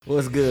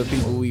What's good,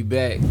 people? We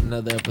back.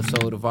 Another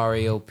episode of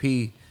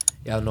RAOP.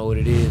 Y'all know what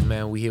it is,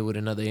 man. We here with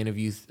another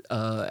interview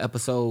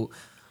episode.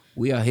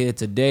 We are here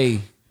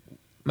today.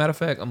 Matter of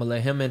fact, I'm going to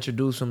let him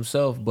introduce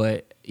himself,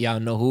 but y'all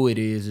know who it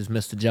is. It's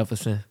Mr.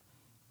 Jefferson.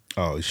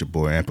 Oh, it's your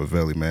boy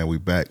Ampavelli, man. We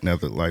back.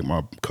 Another, like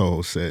my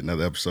co-host said,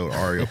 another episode of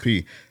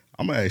RAOP.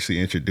 I'm going to actually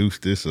introduce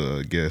this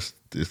guest.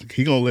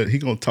 He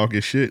gonna talk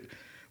his shit.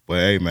 But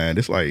hey, man,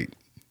 this like,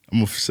 I'm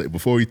going to say,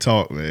 before we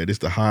talk, man, this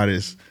the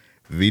hottest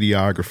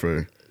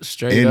videographer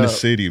Straight in up. the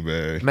city,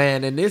 man.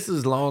 Man, and this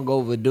is long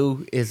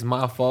overdue. It's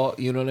my fault.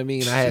 You know what I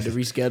mean? I had to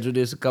reschedule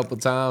this a couple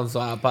times,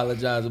 so I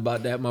apologize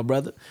about that, my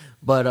brother.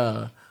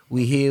 But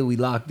we here. We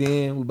locked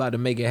in. We about to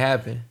make it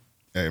happen.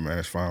 Hey, man,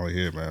 it's finally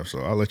here, man. So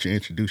I'll let you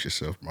introduce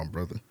yourself, my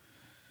brother.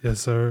 Yes,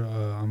 sir.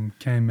 I'm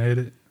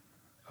KANEMADEIT.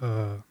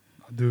 I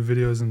do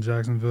videos in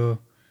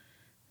Jacksonville.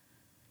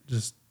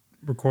 Just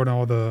recording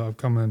all the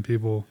upcoming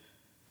people,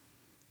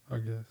 I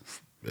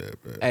guess. Yeah,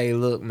 man. Hey,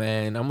 look,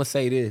 man, I'm going to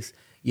say this.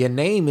 Your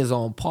name is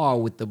on par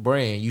with the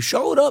brand. You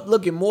showed up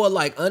looking more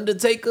like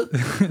Undertaker,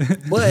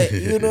 but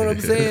you know what I'm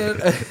saying?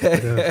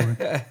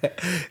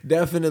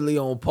 Definitely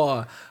on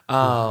par.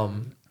 How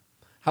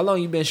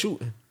long you been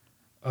shooting?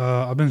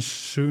 I've been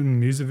shooting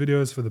music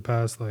videos for the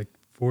past,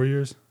 4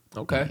 years.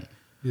 Okay.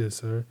 Yes,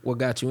 sir. What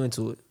got you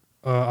into it?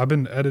 I've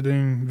been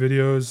editing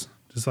videos,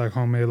 just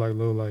homemade,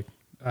 little,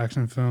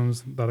 action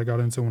films that I got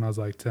into when I was,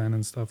 10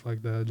 and stuff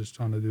like that. Just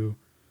trying to do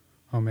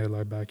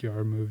homemade,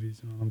 backyard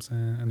movies, you know what I'm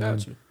saying? And Got then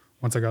you.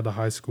 once I got to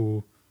high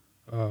school,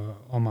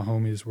 all my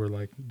homies were,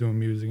 doing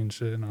music and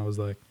shit, and I was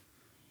I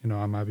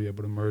might be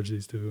able to merge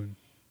these two,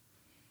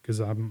 because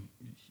I'm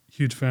a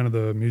huge fan of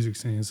the music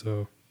scene,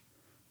 so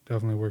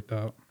definitely worked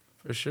out.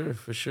 For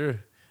sure.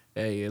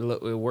 Hey, it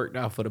worked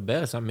out for the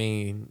best. I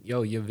mean,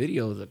 your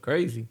videos are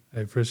crazy. I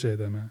appreciate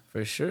that, man.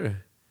 For sure.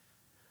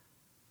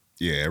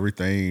 Yeah,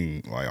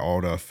 everything, all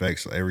the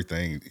effects,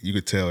 everything, you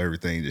could tell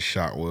everything just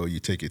shot well. You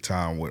take your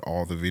time with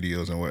all the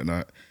videos and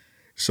whatnot.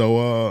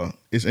 So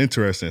it's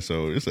interesting.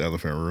 So it's the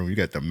elephant room. You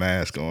got the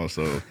mask on.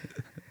 So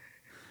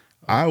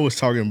I was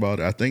talking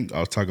about, I think I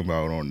was talking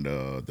about on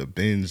the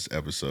Benz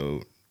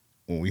episode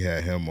when we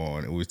had him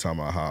on, and we was talking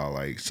about how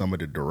some of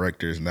the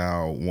directors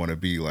now want to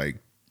be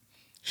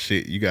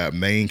shit, you got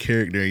main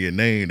character in your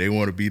name. They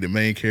want to be the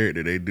main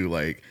character. They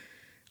do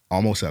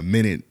almost a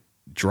minute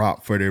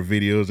drop for their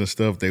videos and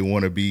stuff. They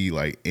want to be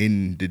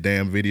in the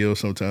damn video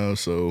sometimes.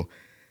 So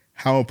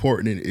how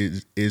important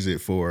is it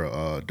for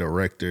a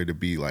director to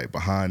be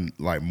behind,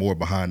 more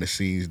behind the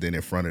scenes than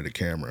in front of the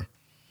camera?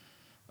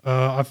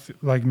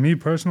 Me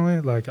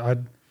personally,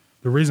 the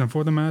reason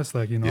for the mask,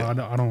 I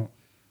don't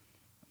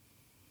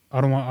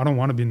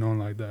want to be known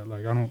like that.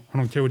 I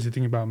don't care what you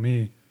think about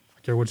me.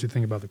 I care what you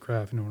think about the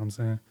craft. You know what I'm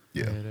saying?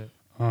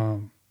 Yeah.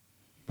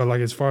 But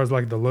as far as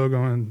the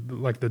logo and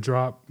the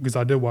drop, because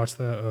I did watch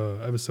that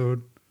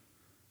episode,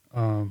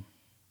 I'm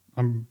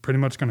pretty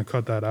much gonna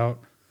cut that out,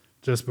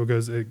 just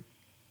because it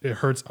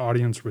hurts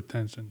audience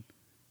retention.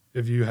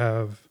 If you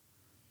have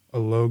a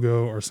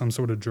logo or some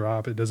sort of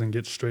drop, it doesn't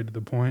get straight to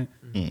the point.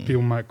 Mm.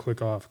 People might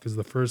click off, because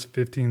the first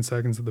 15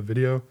 seconds of the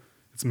video,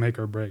 it's make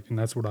or break, and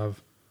that's what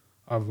I've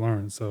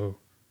learned. So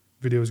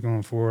videos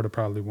going forward, I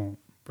probably won't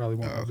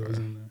have those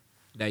in there.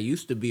 That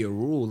used to be a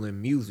rule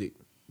in music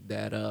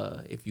that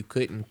if you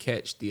couldn't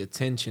catch the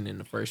attention in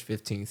the first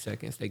 15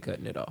 seconds, they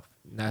cutting it off.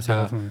 And that's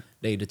Definitely. how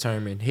they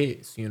determine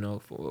hits,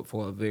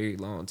 for a very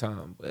long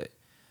time. But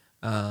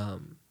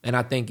and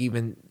I think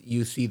even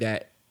you see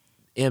that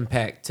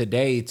impact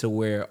today to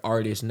where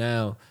artists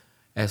now,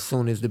 as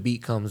soon as the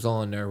beat comes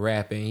on, they're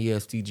rapping.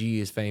 ESTG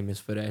is famous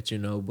for that,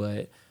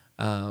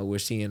 but we're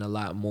seeing a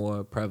lot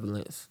more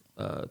prevalence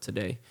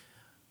today.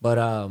 But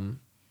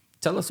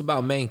tell us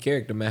about main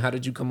character, man. How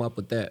did you come up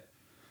with that?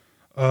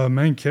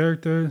 Main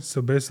character.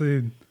 So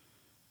basically,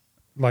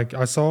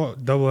 I saw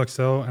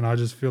XXL, and I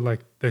just feel like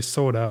they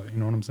sold out. You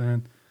know what I'm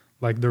saying?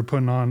 They're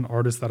putting on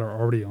artists that are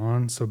already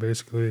on. So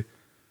basically,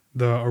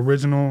 the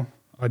original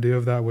idea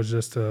of that was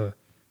just to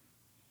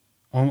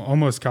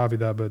almost copy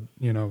that, but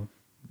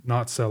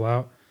not sell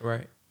out.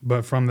 Right.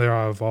 But from there,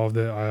 I evolved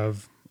it. I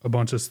have a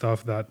bunch of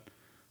stuff that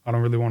I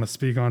don't really want to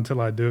speak on until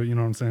I do it. You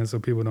know what I'm saying? So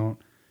people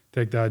don't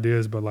take the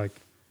ideas. But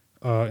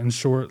in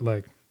short,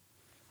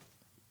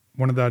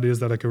 one of the ideas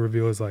that I could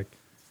reveal is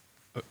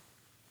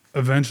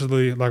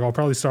eventually, I'll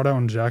probably start out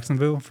in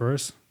Jacksonville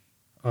first,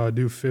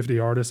 do 50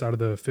 artists out of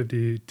the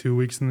 52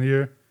 weeks in the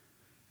year,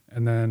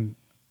 and then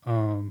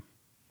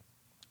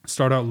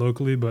start out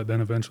locally, but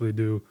then eventually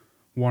do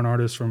one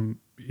artist from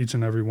each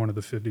and every one of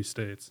the 50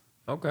 states.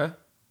 Okay.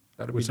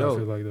 That'll which be dope. I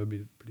feel like that'd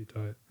be pretty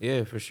tight.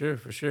 Yeah, for sure.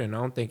 And I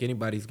don't think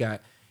anybody's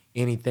got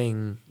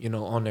anything,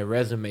 on their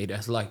resume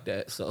that's like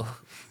that. So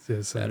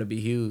Yes, that'll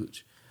be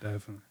huge.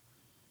 Definitely.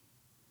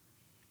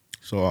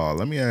 So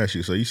let me ask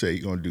you. So you say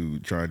you're gonna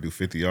try and do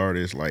 50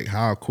 artists.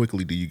 How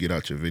quickly do you get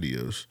out your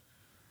videos?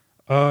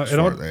 As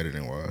far as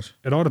editing wise,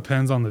 it all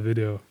depends on the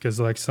video, because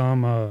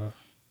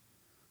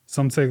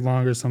some take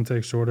longer, some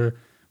take shorter.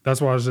 That's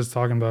why I was just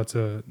talking about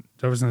to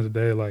Jefferson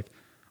today.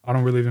 I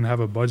don't really even have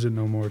a budget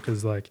no more,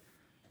 because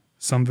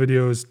some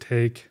videos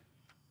take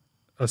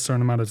a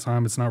certain amount of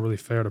time, it's not really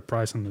fair to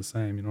price them the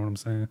same. You know what I'm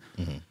saying?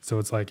 Mm-hmm. So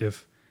it's like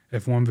if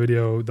one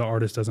video the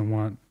artist doesn't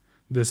want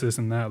this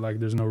and that, like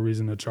there's no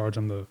reason to charge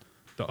them the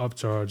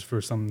upcharge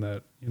for something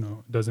that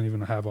doesn't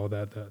even have all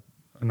that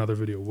another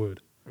video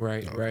would.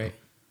 Right, right.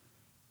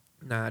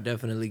 Nah, I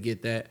definitely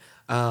get that.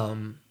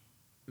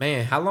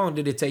 Man, how long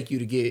did it take you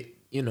to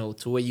get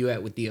to where you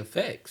at with the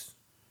effects?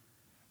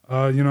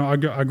 I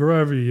grow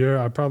every year.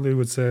 I probably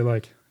would say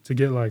like to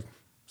get like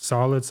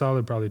solid,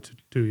 probably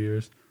 2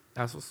 years.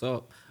 That's what's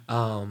up.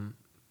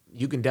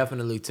 You can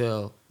definitely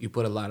tell you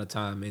put a lot of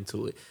time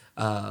into it.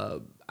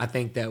 I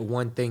think that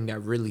one thing that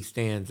really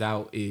stands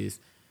out is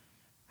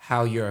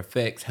how your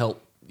effects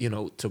help,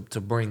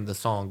 to bring the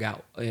song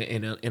out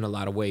in a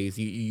lot of ways.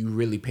 You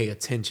really pay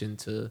attention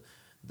to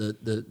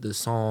the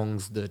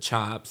songs, the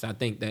chops. I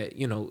think that,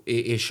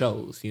 it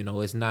shows,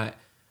 it's not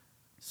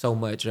so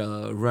much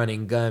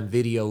running gun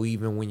video,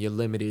 even when you're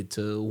limited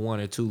to 1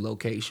 or 2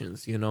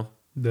 locations,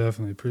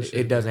 Definitely appreciate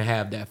it. Doesn't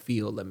have that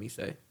feel, let me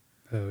say.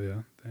 Hell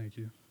yeah. Thank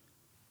you.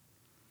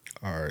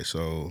 All right,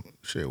 so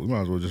we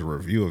might as well just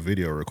review a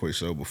video real quick.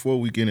 So before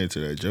we get into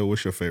that, Joe,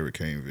 what's your favorite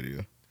Kane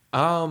video?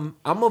 I'm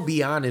gonna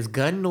be honest.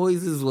 Gun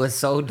noises was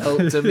so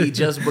dope to me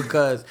just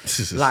because,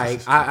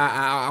 like,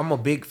 I'm a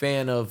big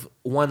fan of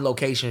one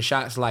location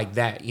shots like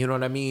that. You know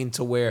what I mean?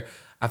 To where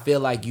I feel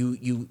like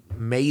you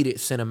made it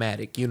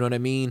cinematic. You know what I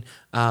mean?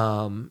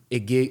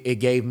 It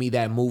gave me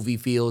that movie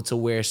feel to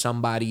where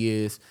somebody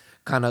is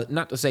kind of,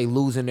 not to say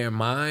losing their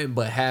mind,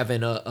 but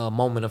having a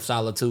moment of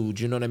solitude.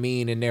 You know what I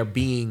mean? And they're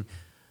being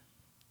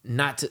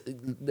not to.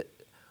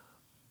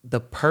 The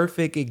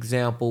perfect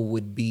example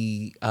would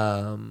be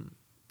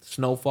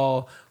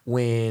Snowfall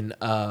when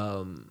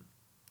I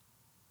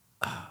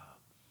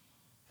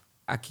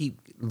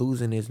keep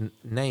losing his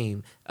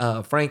name.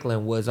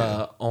 Franklin was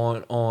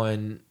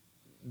on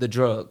the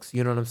drugs.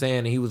 You know what I'm saying?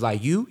 And he was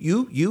like, you.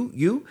 You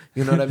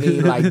know what I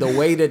mean? Like the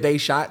way that they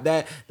shot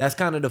that's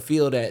kind of the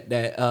feel that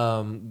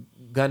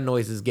gun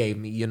noises gave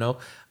me.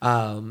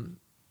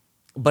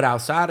 But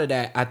outside of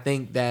that, I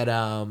think that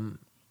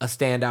a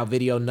standout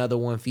video, another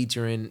one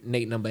featuring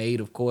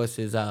Natenumbaeight, of course,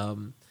 is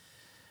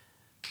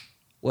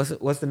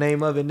what's the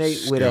name of it,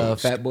 Nate? With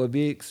Fatboy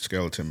Biggs?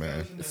 Skeleton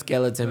Man.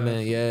 Skeleton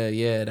Man,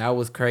 yeah. That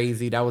was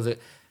crazy. That was a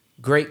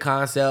great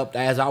concept.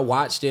 As I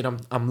watched it,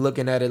 I'm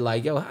looking at it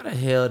like, yo, how the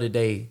hell did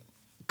they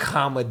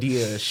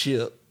commandeer a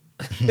ship?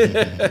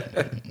 Definitely.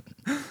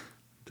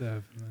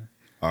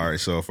 All right,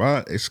 so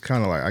it's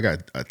kind of like I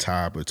got a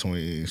tie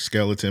between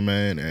Skeleton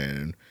Man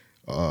and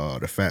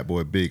the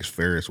Fatboy Biggs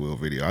Ferris wheel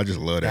video. I just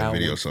love that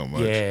video so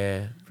much.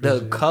 Yeah,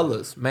 the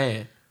colors,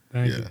 man.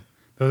 Thank you.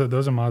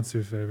 Those are my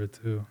 2 favorite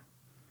too.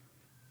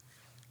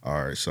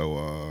 All right,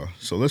 so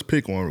let's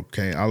pick one.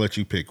 Kane, I'll let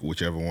you pick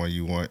whichever one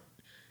you want.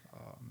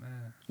 Oh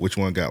man, which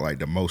one got like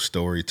the most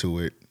story to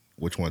it?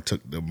 Which one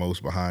took the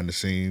most behind the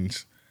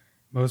scenes?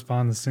 Most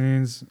behind the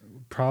scenes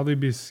would probably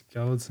be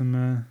Skeleton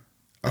Man.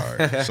 All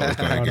right, so let's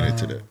go ahead and get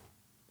into that.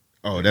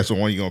 Oh, that's the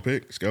one you gonna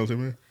pick,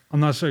 Skeleton Man? I'm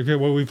not sure. Okay,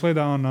 well, we played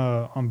that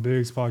on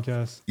Big's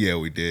podcast. Yeah,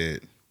 we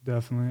did.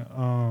 Definitely.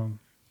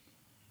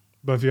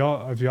 But if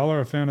y'all are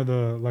a fan of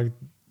the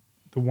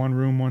one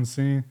room, one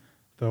scene,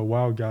 the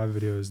Wild Guy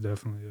video is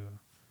definitely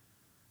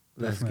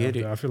Let's get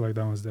it. I feel like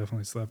that one's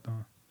definitely slept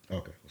on.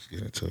 Okay, let's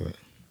get into it.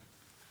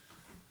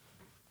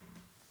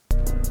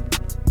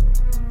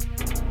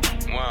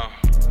 Wow.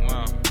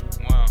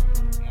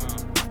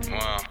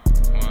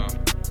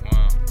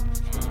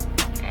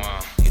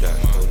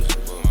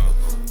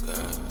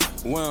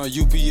 Well,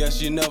 UPS,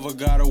 you never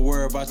gotta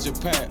worry about your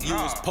pack. You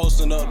was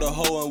posting up the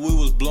hole and we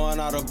was blowing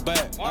out a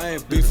back. I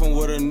ain't beefing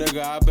with a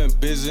nigga, I been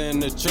busy in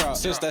the trap.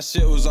 Since that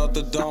shit was off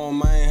the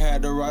dome, I ain't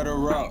had to write a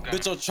route.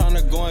 Bitch, I'm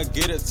tryna go and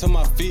get it till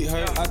my feet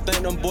hurt. I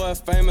think them boys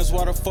famous,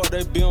 why the fuck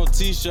they be on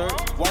t-shirt?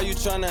 Why you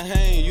tryna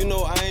hang? You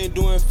know I ain't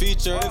doing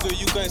feature. Nigga,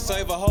 you can't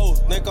save a hoe.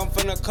 Think I'm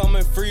finna come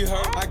and free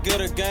her. I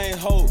get a gang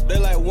hope. They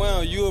like,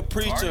 well, you a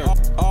preacher.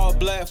 All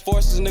black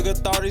forces, nigga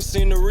thought he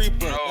seen the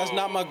Reaper. That's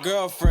not my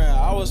girlfriend.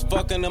 I was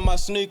fucking in my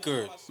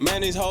sneakers.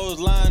 Man, these hoes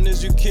lying,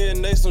 is you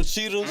kidding? They some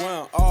cheaters.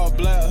 Well, all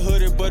black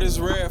hooded, but it's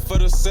red for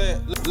the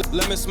set.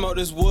 Let me smoke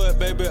this wood,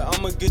 baby.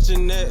 I'ma get your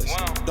next.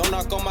 Don't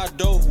knock on my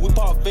door. We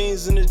pop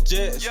fiends in the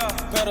jets.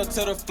 Pedal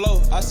to the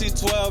floor. I see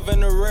 12 in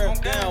the rear.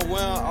 Damn,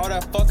 well, all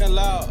that fucking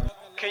loud.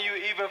 Can you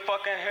even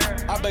fucking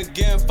hear? I been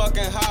getting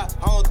fucking hot,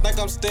 I don't think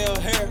I'm still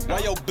here. Why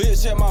your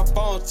bitch hit my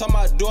phone, tell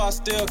me do I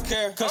still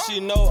care? Cause she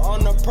know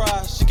on the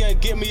prize, she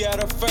can't get me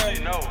at a fair.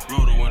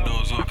 Roll the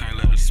windows up, can't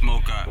let the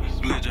smoke out.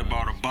 Glitch up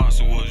all the box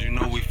of woods, you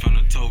know we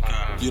finna toke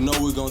out. You know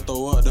we gon'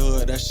 throw up the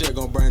hood, that shit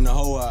gon' bring the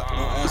hoe out. Don't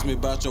ask me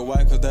about your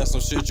wife, cause that's some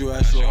shit you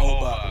ask your hoe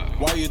about.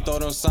 Why you throw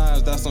them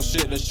signs, that's some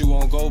shit that you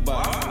won't go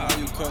by. Why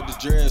you cut the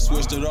dread,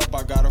 switched it up,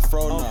 I got a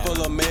fro now. I'm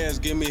full of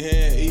meds, give me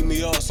head, eat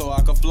me up so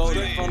I can float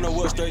it. From the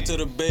wood straight to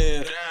the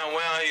bed. Damn,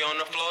 well, he on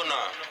the floor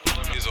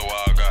now. He's a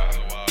wild guy.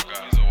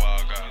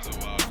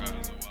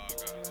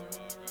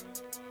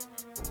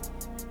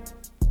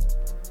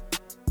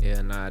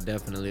 Yeah, nah,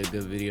 definitely a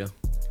good video.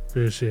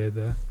 Appreciate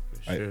that.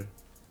 For sure.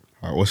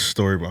 All right, what's the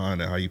story behind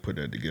that? How you put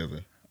that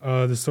together?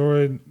 The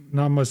story,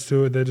 not much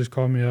to it. They just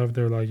called me up.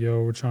 They're like,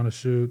 "Yo, we're trying to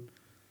shoot."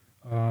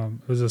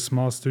 It was a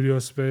small studio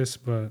space,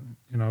 but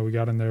you know, we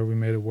got in there, we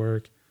made it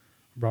work.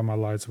 Brought my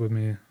lights with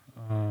me.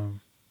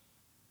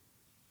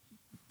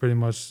 Pretty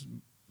much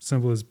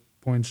simple as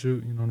point and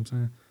shoot. You know what I'm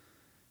saying?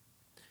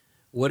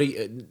 What do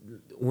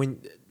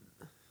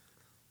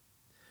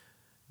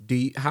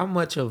you how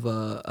much of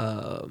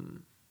a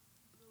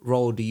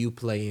role do you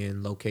play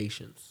in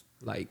locations,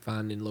 like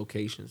finding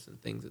locations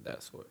and things of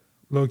that sort?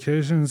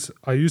 Locations,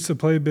 I used to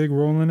play a big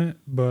role in it,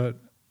 but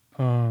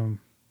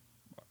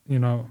you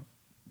know,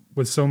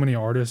 with so many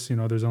artists, you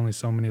know, there's only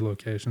so many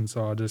locations.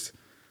 So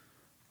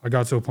I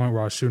got to a point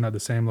where I was shooting at the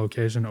same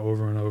location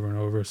over and over and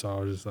over. So I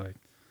was just like,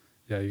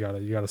 yeah, you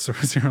gotta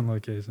source your own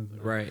locations.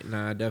 Right.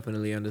 Nah, I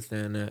definitely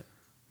understand that.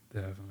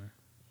 Definitely.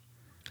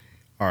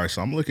 All right,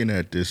 so I'm looking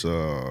at this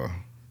the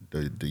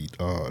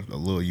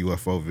little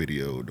UFO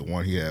video, the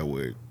one he had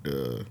with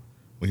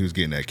when he was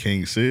getting that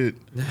King Sid.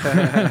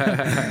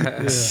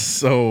 Yeah.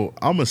 So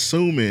I'm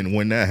assuming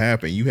when that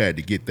happened, you had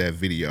to get that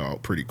video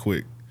out pretty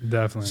quick.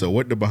 Definitely. So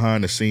what the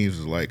behind the scenes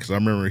was like? Because I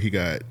remember he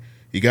got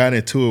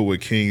into it with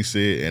King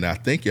Sid, and I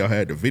think y'all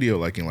had the video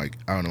like in like,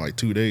 I don't know, like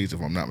 2 days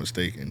if I'm not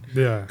mistaken.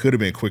 Yeah. Could have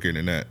been quicker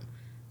than that.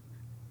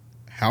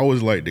 How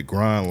was like the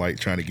grind like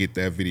trying to get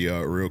that video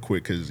out real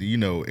quick? Because you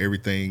know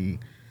everything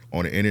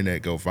on the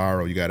internet go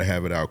viral. You got to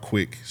have it out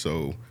quick.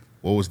 So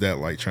what was that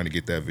like trying to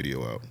get that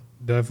video out?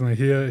 Definitely.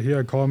 He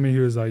had called me. He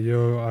was like,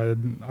 "Yo,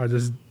 I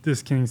just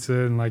this King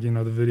Sid, and like, you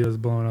know, the video's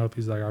blowing up."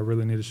 He's like, "I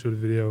really need to shoot a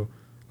video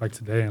like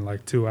today in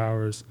like 2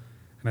 hours."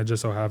 And it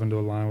just so happened to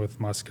align with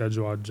my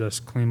schedule. I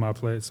just cleaned my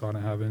plate, so I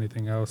didn't have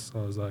anything else.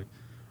 So I was like,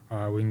 all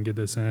right, we can get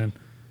this in.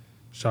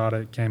 Shot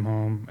it, came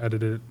home,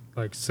 edited it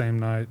like same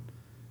night,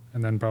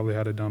 and then probably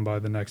had it done by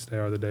the next day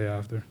or the day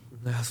after.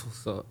 That's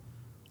what's up.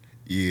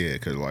 Yeah,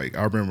 because like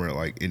I remember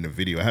like in the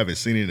video, I haven't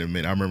seen it in a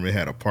minute. I remember it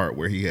had a part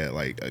where he had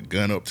like a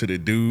gun up to the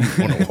dude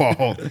on the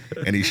wall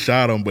and he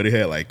shot him, but it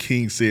had like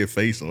King Sid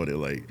face on it.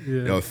 Like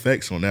the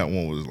effects on that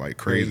one was like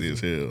crazy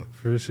as hell.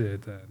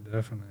 Appreciate that,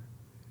 definitely.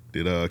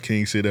 Did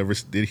King Sid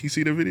did he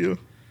see the video?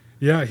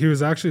 Yeah, he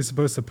was actually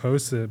supposed to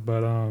post it,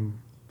 but I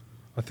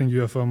think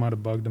UFO might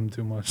have bugged him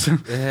too much. So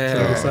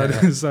I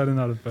decided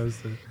not to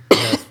post it.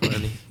 That's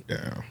funny.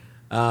 Yeah.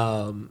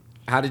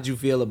 How did you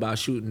feel about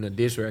shooting a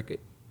diss record?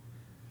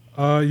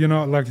 You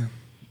know, like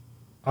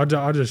I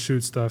just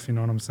shoot stuff. You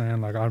know what I'm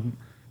saying? Like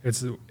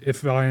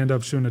if I end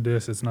up shooting a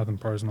diss, it's nothing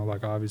personal.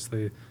 Like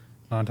obviously,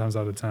 9 times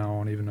out of 10, I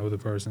won't even know the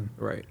person.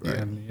 Right.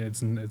 And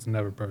it's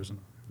never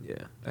personal.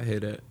 Yeah, I hear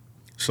that.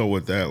 So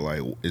with that,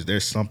 like, is there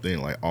something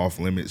like off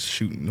limits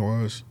shooting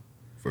wise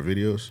for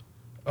videos?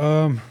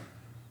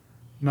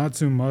 Not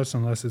too much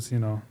unless it's, you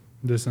know,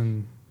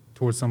 dissing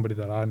towards somebody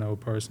that I know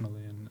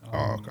personally and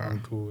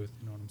I'm cool with.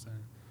 You know what I'm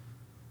saying?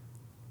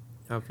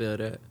 I feel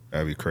that.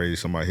 That'd be crazy.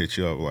 Somebody hit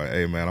you up like,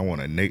 "Hey man, I want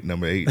a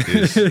Natenumbaeight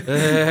diss.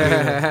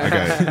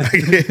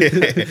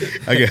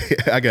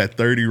 I got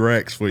 30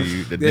 racks for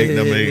you. The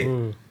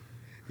Natenumbaeight."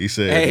 He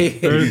said, Hey.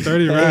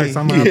 30 racks.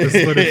 I'm gonna have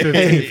to split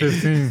it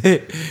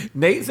 15.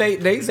 Nate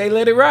say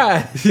let it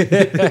ride.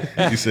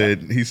 he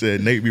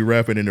said Nate be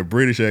rapping in a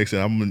British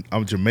accent.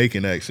 I'm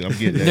Jamaican accent. I'm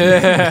getting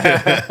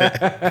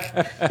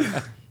that.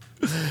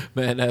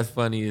 Man, that's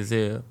funny as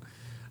hell.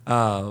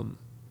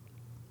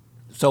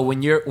 So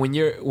when you're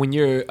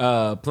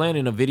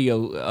planning a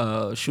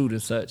video shoot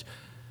and such,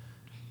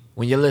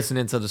 when you're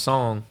listening to the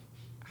song,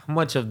 how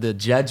much of the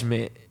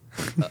judgment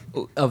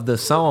of the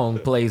song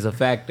plays a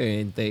factor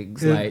in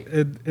things?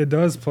 It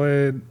does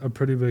play a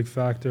pretty big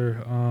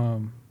factor.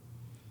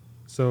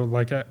 So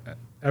like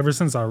ever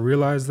since I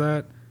realized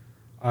that,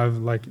 I've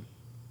like,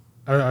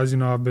 as you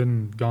know, I've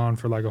been gone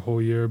for like a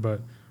whole year, but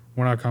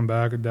when I come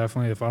back,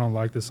 definitely if I don't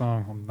like the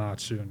song, I'm not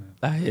shooting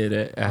it. I hear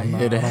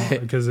that.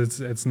 Because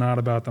it's not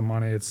about the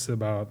money, it's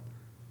about,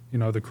 you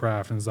know, the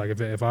craft. And it's like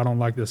if I don't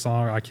like the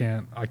song, I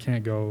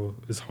can't go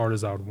as hard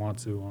as I would want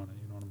to on it.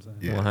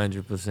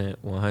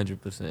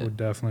 100%. Would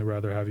definitely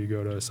rather have you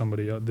go to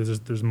somebody else.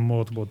 There's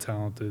multiple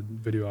talented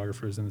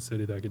videographers in the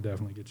city that could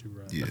definitely get you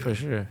right. Yeah. For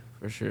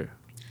sure.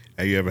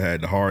 Have you ever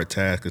had the hard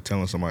task of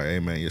telling somebody, "Hey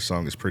man, your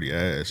song is pretty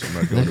ass. I'm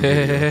not doing the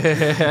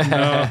video"?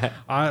 No,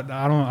 I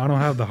don't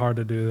have the heart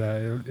to do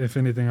that. If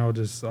anything, I'll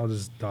just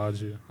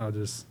dodge you.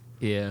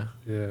 Yeah.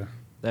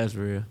 That's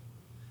real.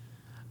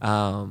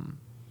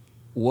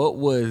 What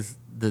was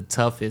the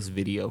toughest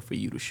video for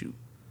you to shoot?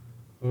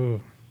 Oh,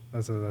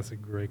 that's a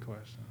great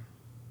question.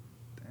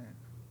 Damn.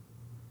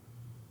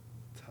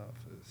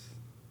 Toughest.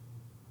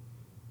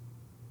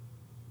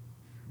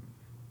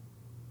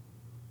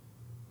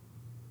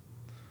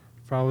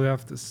 Probably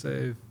have to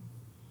say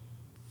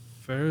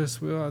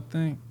Ferris wheel, I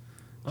think.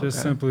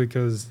 Just simply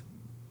because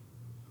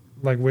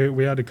like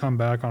we had to come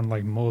back on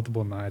like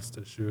multiple nights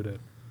to shoot it.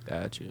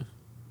 Got you.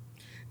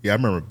 Yeah, I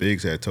remember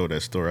Biggs had told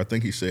that story. I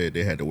think he said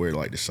they had to wear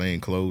like the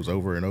same clothes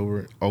over and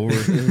over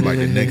like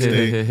the next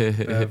day.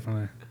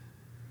 Definitely.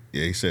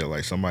 Yeah, he said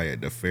like somebody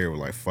at the fair was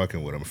like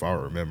fucking with him. If I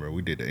remember,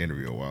 we did the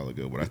interview a while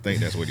ago, but I think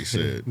that's what he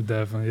said.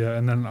 Definitely, yeah.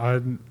 And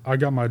then I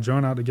got my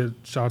drone out to get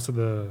shots of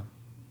the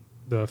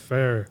the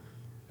fair,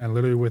 and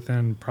literally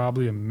within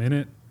probably a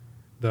minute,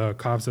 the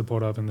cops had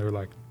pulled up and they were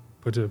like,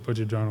 put your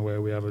drone away.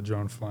 We have a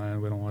drone flying.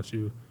 We don't want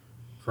you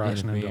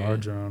crashing into our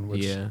drone,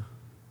 which I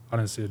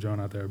didn't see a drone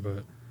out there,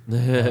 but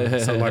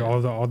so like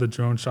all the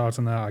drone shots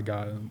and that I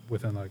got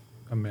within like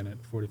a minute,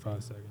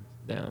 45 seconds.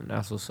 Damn,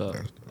 that's what's up.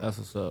 That's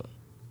what's up.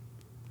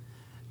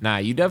 Nah,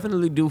 you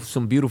definitely do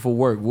some beautiful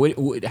work.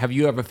 Have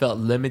you ever felt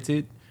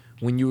limited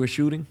when you were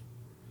shooting?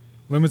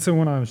 Limited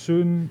when I'm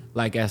shooting?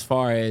 Like as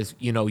far as,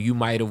 you know, you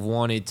might have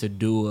wanted to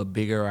do a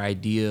bigger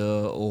idea,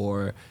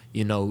 or,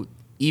 you know,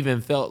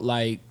 even felt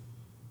like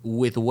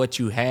with what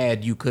you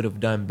had, you could have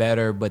done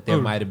better, but there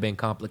might have been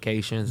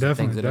complications.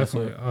 Definitely,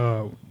 definitely.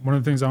 One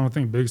of the things I don't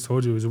think Biggs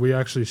told you is we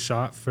actually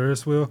shot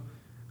Ferris wheel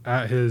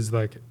at his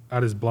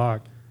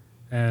block,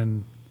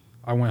 and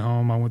I went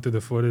home, I went through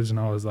the footage, and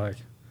I was like,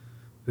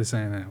 this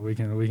ain't it. We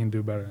can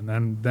do better.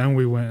 And then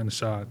we went and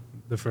shot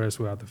the Ferris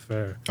wheel at the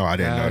fair. Oh, I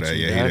didn't know that.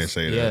 Yeah, he didn't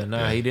say that. Yeah,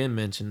 nah, he didn't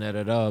mention that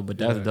at all. But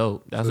that's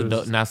dope. That's a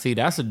dope. Now, see,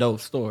 that's a dope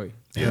story.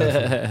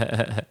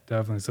 Yeah,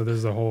 definitely. So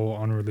there's a whole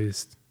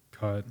unreleased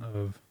cut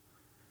of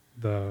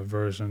the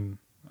version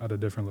at a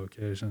different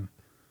location,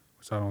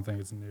 which I don't think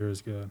it's near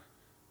as good.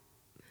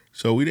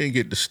 So we didn't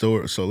get the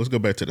story. So let's go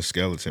back to the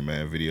Skeleton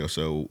Man video.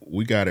 So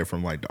we got it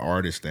from like the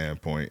artist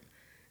standpoint.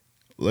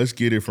 Let's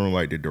get it from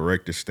like the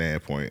director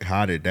standpoint.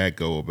 How did that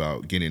go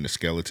about getting the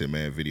Skeleton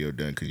Man video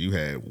done? Because you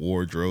had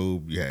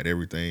wardrobe, you had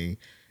everything,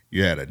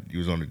 you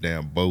was on the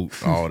damn boat,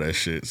 all that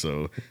shit.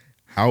 So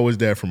how was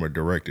that from a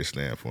director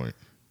standpoint?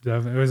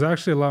 Definitely, it was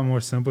actually a lot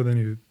more simple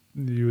than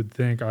you would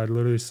think. I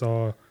literally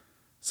saw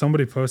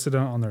somebody posted it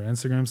on their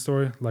Instagram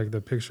story, like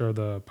the picture of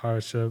the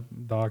pirate ship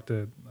docked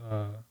at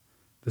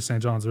the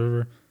St. John's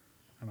River,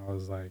 and I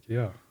was like,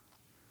 yeah,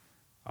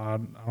 I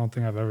don't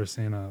think I've ever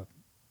seen a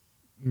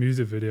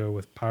music video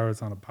with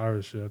pirates on a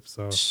pirate ship.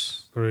 So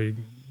we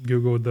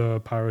Googled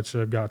the pirate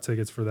ship, got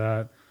tickets for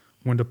that,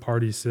 went to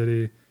Party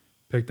City,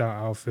 picked out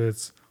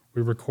outfits.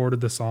 We recorded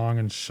the song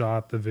and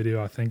shot the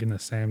video, I think, in the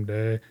same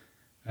day.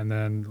 And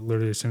then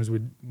literally as soon as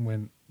we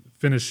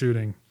finished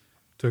shooting,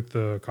 took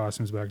the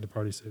costumes back to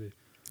Party City.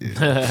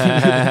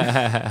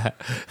 Yeah.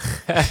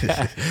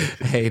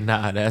 Hey,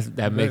 nah,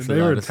 that makes a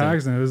lot of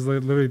sense. They were taxing. It was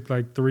literally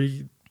like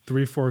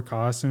 4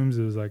 costumes.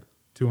 It was like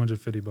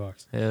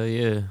 $250. Hell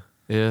yeah.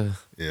 Yeah.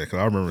 Yeah, because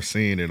I remember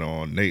seeing it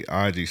on Nate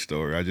IG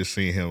story. I just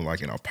seen him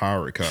like in a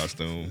pirate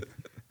costume,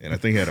 and I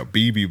think he had a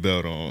BB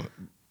belt on.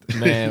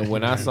 Man,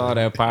 when I saw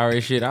that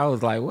pirate shit, I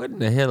was like, what in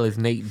the hell is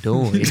Nate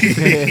doing?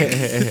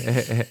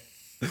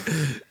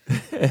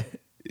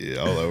 Yeah,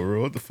 all over.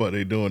 What the fuck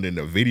they doing? Then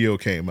the video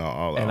came out.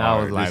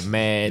 I was like,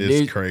 man,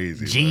 this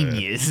crazy.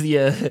 Genius. Man.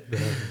 Yeah.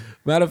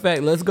 Matter of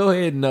fact, let's go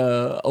ahead and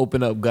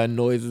open up gun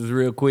noises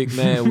real quick,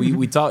 man.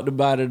 We talked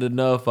about it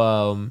enough.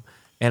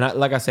 And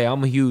like I say,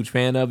 I'm a huge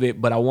fan of it,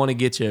 but I want to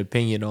get your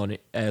opinion on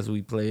it as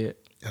we play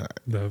it.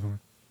 Definitely.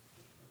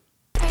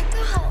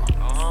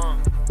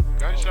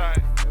 Gunshot,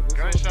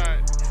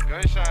 gunshot,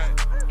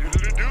 gunshot,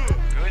 do-do-do-do,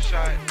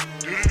 gunshot,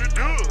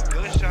 do-do-do-do,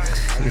 gunshot,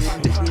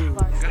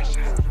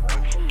 gunshot.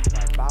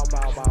 Bow,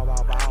 bow, bow,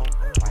 bow, bow.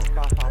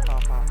 Bow, bow, bow,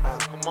 bow, bow.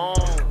 Come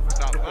on,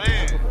 stop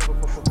playing.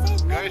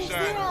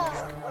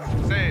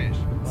 Gunshot, Sage.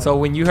 So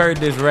when you heard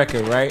this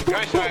record, right?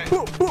 Gunshot,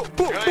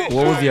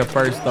 What was your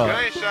first thought?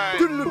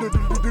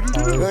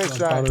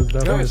 gunshot. I thought it was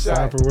definitely a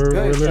sapper. We're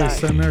literally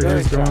sitting there, he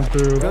was going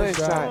through like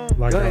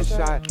 1,000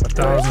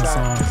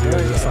 songs. He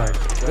was just like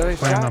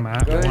playing them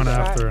one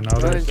after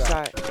another. And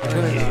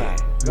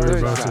we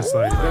were both just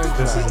like,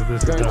 this is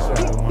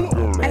definitely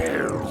the one.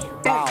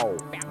 Bow,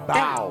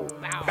 bow,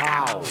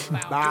 bow,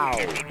 bow,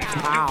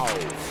 bow,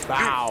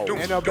 bow.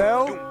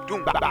 Annabelle?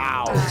 Bow,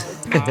 bow,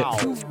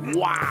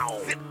 wow,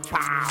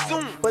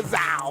 pow,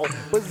 bazow,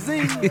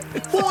 bazing,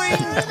 boing,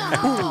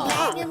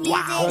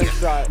 wow.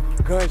 Gunshot,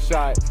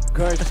 gunshot,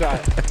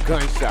 gunshot,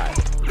 gunshot,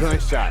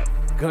 gunshot,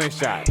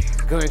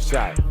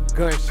 gunshot,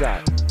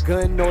 gunshot,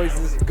 gun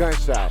noises,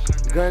 gunshot,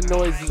 gun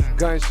noises,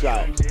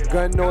 gunshot,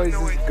 gun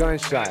noises,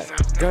 gunshot,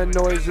 gun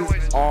noises,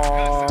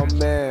 oh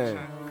man.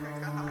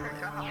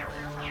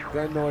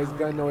 Gun noise,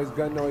 gun noise,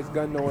 gun noise,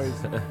 gun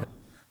noise.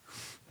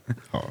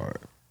 Hard.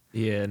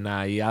 Yeah,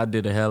 nah, y'all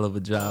did a hell of a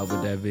job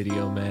with that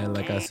video, man.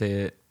 Like I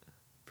said.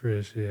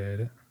 Appreciate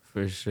it.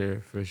 For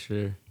sure, for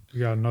sure. We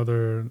got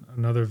another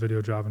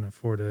video dropping in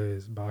 4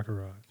 days,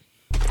 Baccarat.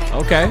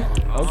 Okay.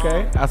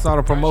 I saw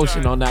the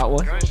promotion on that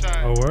one.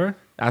 Oh, where?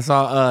 I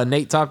saw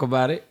Nate talk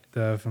about it.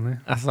 Definitely.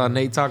 I saw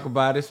Nate talk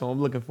about it, so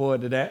I'm looking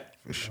forward to that.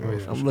 For sure.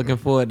 I'm looking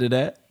forward to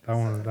that. That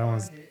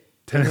one's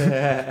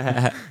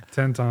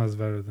 10 times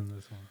better than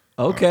this one.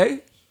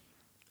 Okay.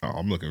 Oh,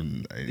 I'm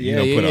looking.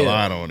 You put a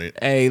lot on it.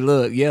 Hey,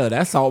 look,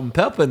 that's salt and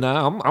pepper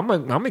now.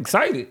 I'm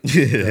excited.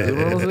 Yeah. You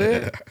know what I'm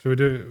saying?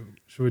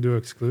 Should we do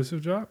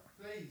exclusive drop?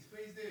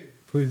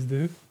 Please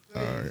do.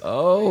 All right.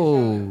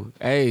 Oh,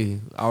 hey,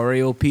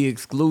 RAOP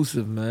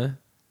exclusive, man.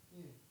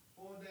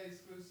 4-day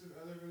exclusive,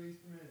 other release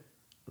permit.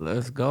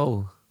 Let's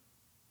go.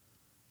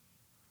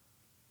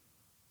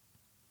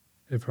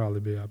 It'll probably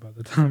be out by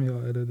the time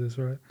y'all edit this,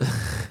 right?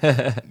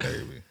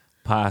 Maybe.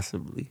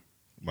 Possibly.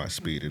 Might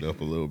speed it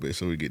up a little bit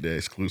so we get that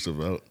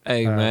exclusive out.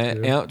 Hey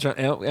man, yeah. Amp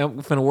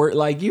finna work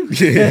like you.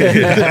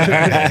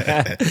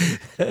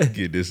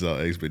 Get this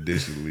out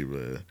expeditiously,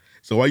 man.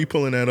 So why you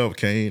pulling that up,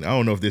 Kane? I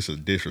don't know if this is a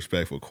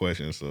disrespectful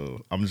question,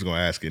 so I'm just gonna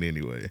ask it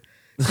anyway.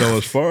 So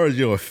as far as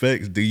your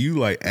effects, do you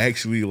like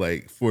actually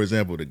like, for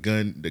example, the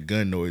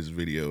gun noise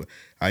video,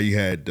 how you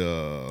had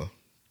the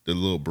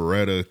little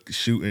Beretta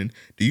shooting?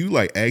 Do you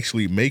like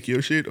actually make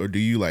your shit, or do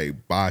you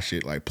like buy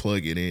shit, like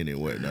plug it in and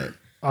whatnot?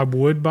 I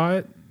would buy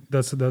it.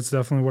 That's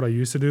definitely what I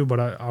used to do, but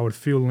I would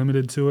feel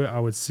limited to it.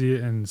 I would see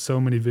it in so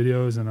many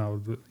videos, and I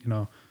would,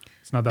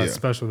 it's not that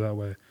special that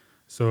way.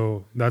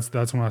 So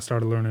that's when I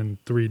started learning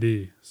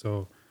 3D.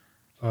 So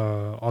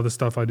all the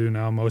stuff I do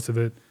now, most of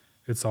it,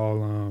 it's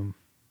all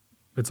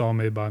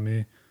made by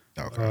me.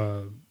 Okay.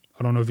 I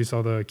don't know if you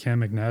saw the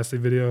Cam McNasty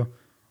video.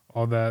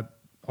 All the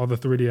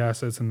 3D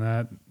assets in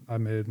that I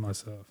made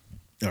myself.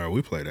 All right,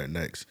 we play that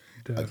next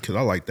Definitely. because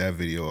I like that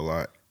video a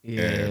lot.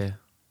 Yeah. And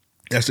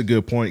that's a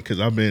good point because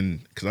I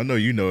know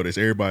you notice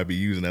everybody be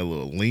using that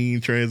little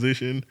lean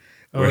transition.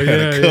 Oh, where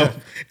yeah, it yeah.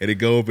 come, and it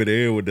go up in the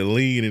air with the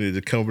lean and it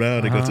just come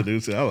down and go to the new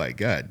side. I'm like,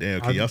 God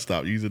damn, can y'all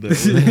stop using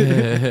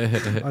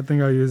that? I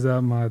think I used that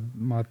in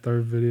my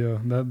third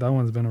video. That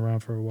one's been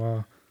around for a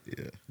while.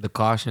 Yeah. The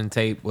caution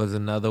tape was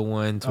another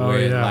one to Oh, where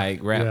it yeah.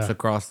 like wraps Yeah.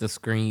 across the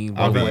screen.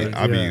 I both be ways.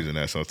 using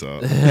that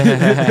sometimes.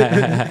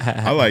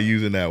 I like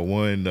using that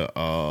one,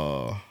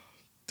 the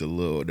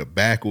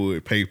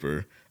backwood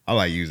paper. I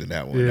like using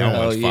that one. Yeah. That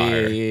Oh one's yeah,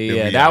 fire. yeah, to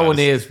yeah. be That one honest.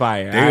 is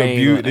fire. I They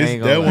ain't gonna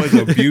that lie. one's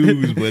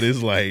abused, but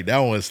it's like that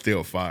one's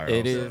still fire.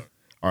 It also. is.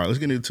 All right, let's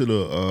get into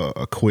the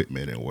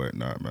equipment and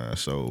whatnot, man.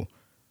 So,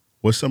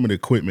 what's some of the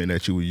equipment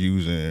that you were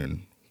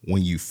using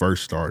when you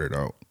first started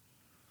out?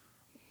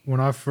 When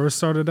I first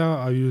started out,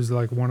 I used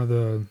like one of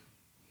the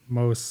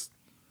most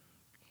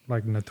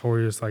like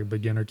notorious like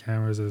beginner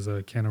cameras is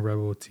a Canon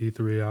Rebel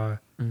T3i.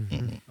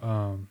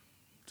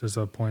 Just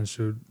a point and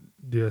shoot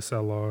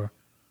DSLR.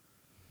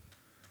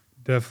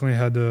 Definitely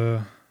had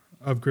to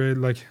upgrade.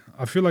 Like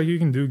I feel like you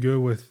can do good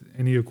with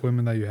any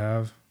equipment that you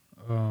have.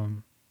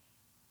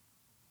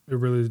 It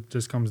really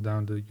just comes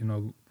down to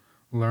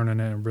learning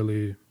it and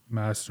really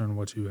mastering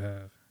what you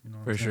have. You know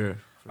what For I'm saying? sure.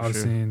 I've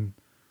seen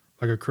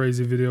like a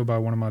crazy video by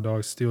one of my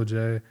dogs, Steel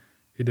J.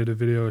 He did a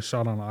video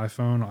shot on an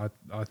iPhone.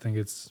 I think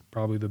it's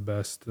probably the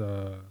best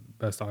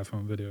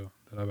iPhone video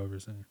that I've ever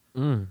seen.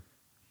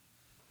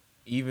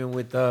 Even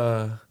with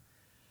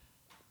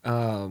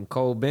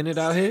Cole Bennett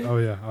out here. Oh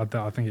yeah, I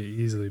think it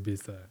easily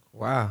beats that.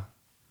 Wow,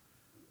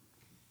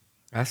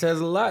 that says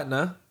a lot,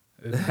 now.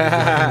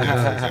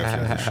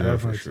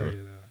 Definitely sure. tell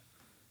you that.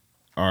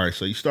 All right,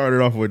 so you started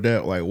off with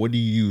that. Like, what do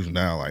you use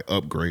now, like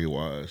upgrade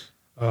wise?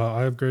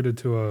 I upgraded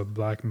to a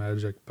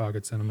Blackmagic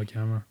Pocket Cinema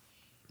camera,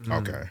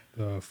 Okay.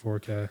 the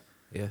 4K.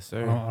 Yes,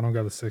 I sir. don't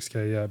got the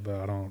 6K yet, but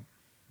I don't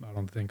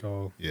think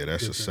I'll. Yeah,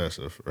 that's get that.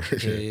 excessive,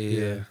 right?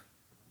 Yeah.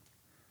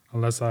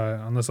 Unless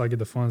I get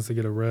the funds to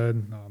get a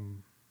red,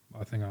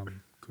 I think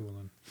I'm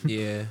cooling.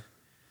 Yeah.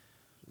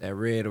 That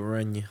red will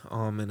run your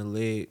arm and a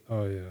leg.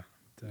 Oh yeah,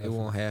 It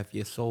won't have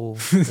your soul.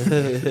 have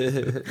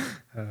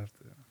to.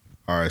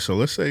 All right, so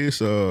let's say it's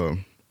a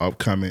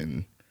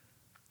upcoming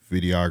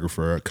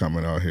videographer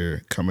coming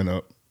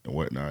up and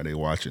whatnot. They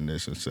watching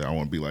this and say, "I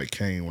want to be like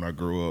Kane when I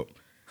grow up."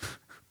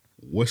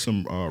 What's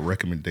some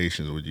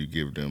recommendations would you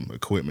give them?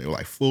 Equipment,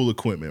 like full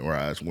equipment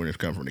wise, when it's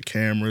coming from the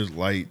cameras,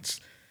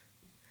 lights,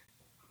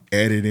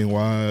 editing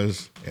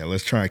wise, and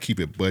let's try and keep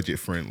it budget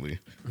friendly.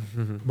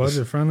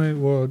 Budget friendly.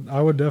 Well,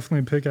 I would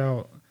definitely pick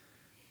out,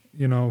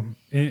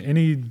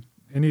 any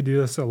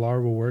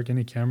DSLR will work.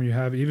 Any camera you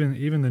have,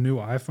 even the new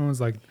iPhones,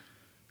 like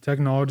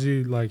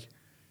technology, like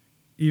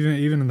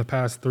even in the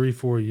past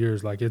 3-4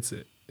 years, like it's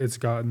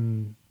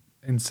gotten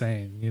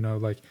insane.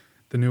 Like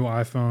the new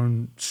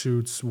iPhone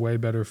shoots way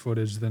better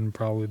footage than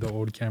probably the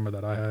old camera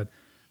that I had.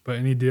 But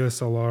any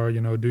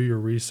DSLR, do your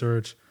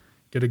research,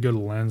 get a good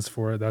lens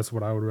for it. That's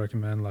what I would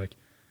recommend. Like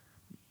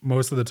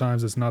most of the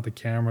times it's not the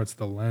camera, it's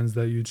the lens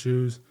that you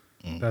choose.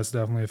 That's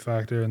definitely a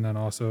factor. And then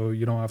also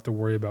you don't have to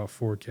worry about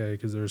 4K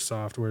because there's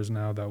softwares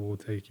now that will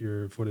take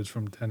your footage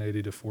from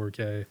 1080 to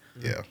 4K.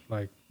 Yeah.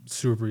 Like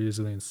super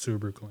easily and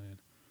super clean.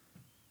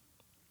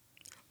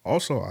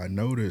 Also, I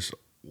noticed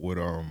with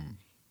a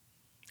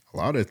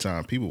lot of the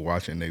time people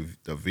watching the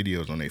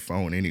videos on their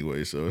phone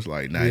anyway, so it's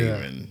like not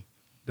even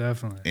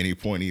Definitely. any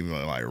point even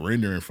like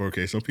rendering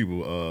 4K. Some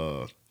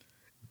people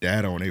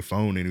data on their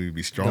phone and even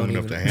be strong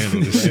enough to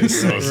handle this shit.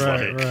 So it's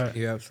Right.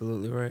 You're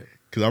absolutely right.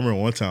 Because I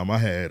remember one time I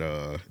had,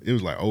 it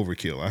was like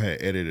overkill. I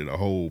had edited a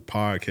whole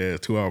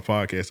 2-hour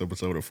podcast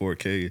episode of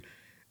 4K.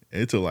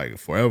 And it took like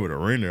forever to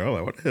render. I was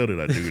like, what the hell did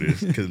I do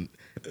this? Because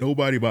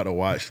nobody about to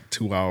watch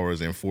 2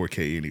 hours in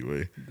 4K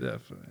anyway.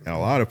 Definitely. And a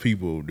lot of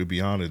people, to be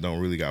honest, don't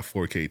really got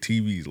 4K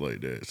TVs like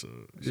that. So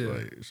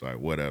it's like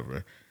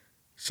whatever.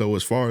 So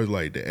as far as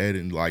like the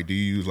editing, like do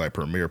you use like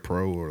Premiere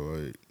Pro or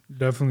like?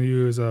 Definitely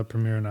use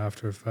Premiere and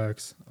After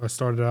Effects. I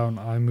started out in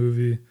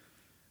iMovie,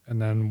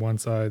 and then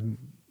once I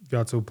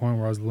got to a point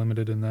where I was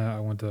limited in that, I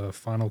went to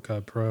Final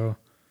Cut Pro.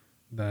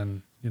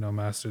 Then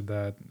mastered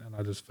that, and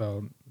I just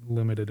felt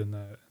limited in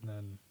that, and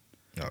then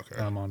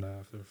Okay. I'm on to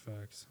After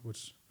Effects,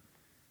 which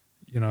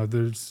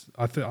there's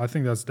I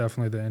think that's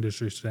definitely the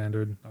industry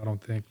standard. I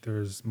don't think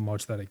there's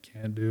much that it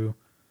can't do.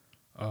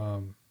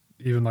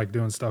 Even like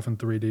doing stuff in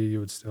 3D, you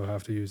would still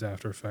have to use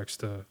After Effects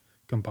to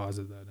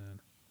composite that in.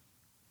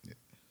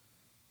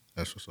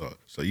 That's what's up.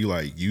 So you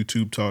like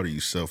YouTube taught or you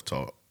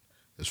self-taught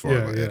as far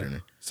as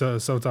editing? So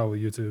self-taught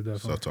with YouTube, definitely.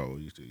 Self-taught with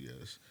YouTube,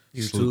 yes.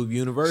 YouTube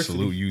University.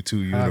 Salute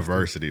YouTube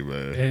University,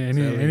 man.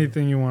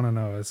 Anything you want to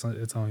know, it's on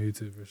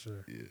YouTube for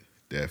sure. Yeah,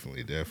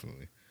 definitely.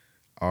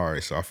 All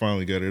right, so I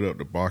finally got it up,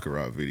 the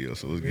Baccarat video,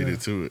 so let's get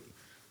into it.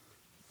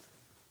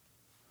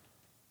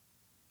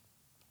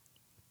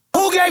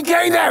 Who gave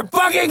Kane that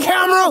fucking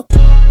camera?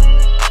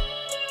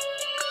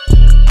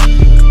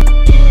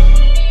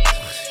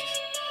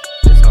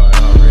 It's hard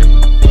already.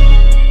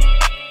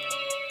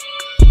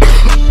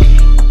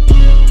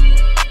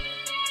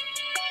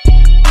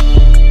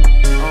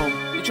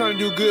 You trying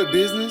to do good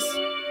business?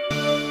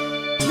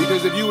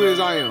 Because if you is,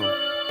 I am.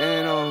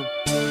 And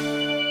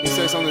he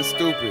said something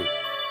stupid.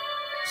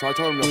 So I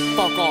told him to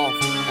fuck off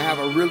and have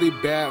a really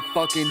bad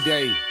fucking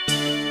day.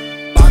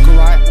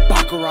 Baccarat,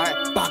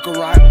 Baccarat,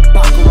 Baccarat,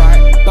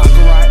 Baccarat,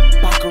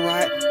 Baccarat,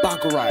 Baccarat,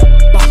 Baccarat,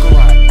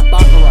 Baccarat,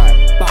 Baccarat,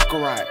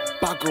 Baccarat,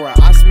 Baccarat.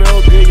 I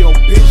smell good, your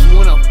bitch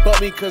wanna fuck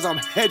me cause I'm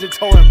head to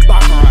toe in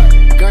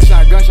Baccarat.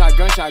 Gunshot, gunshot,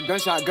 gunshot,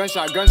 gunshot,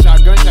 gunshot,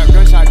 gunshot, gunshot,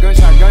 gunshot,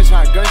 gunshot,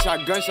 gunshot,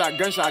 gunshot, gunshot,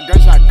 gunshot,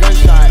 gunshot,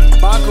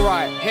 gunshot.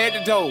 Baccarat, head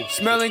to toe,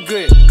 smelling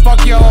good.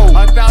 Fuck your hoe,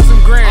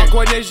 1,000 grand.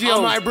 Aquadagio,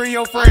 I might bring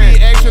your friend. I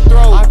need extra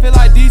throw. I feel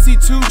like DC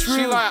 2 trill.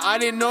 She like, I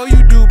didn't know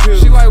you do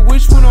pills. She like,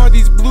 which one are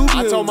these blue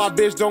pills? I told my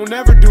bitch, don't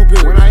never do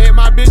pills. When I hit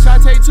my bitch, I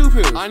take 2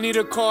 pills. I need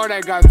a car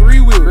that got 3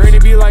 wheels. Granny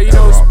be like,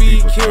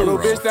 speed kill. Little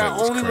bitch that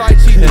only like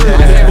cheap thrills.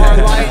 I hit her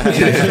like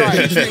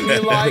strike. She treat me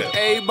like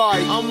a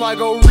bike. I'm like,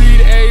 go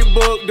read a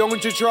book,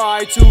 don't you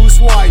try to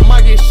swipe.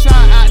 Might get shot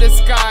out the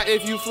sky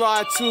if you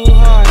fly too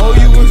high. Oh,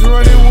 you was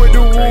running with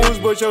the wolves,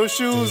 but your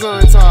shoes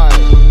untied.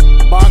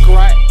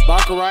 Baccarat,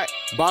 Baccarat,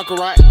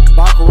 Baccarat,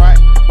 Baccarat,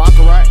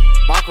 Baccarat,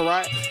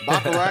 Baccarat,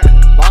 Baccarat,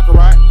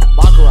 Baccarat,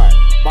 Baccarat,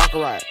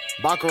 Baccarat,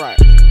 Baccarat, Baccarat,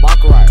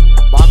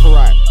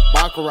 Baccarat,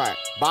 Baccarat,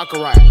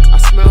 Baccarat. I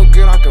smell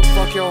good, I can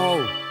fuck your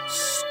hoe.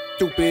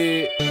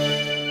 Stupid.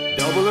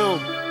 Double M.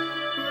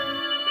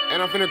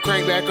 And I'm finna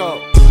crank back up.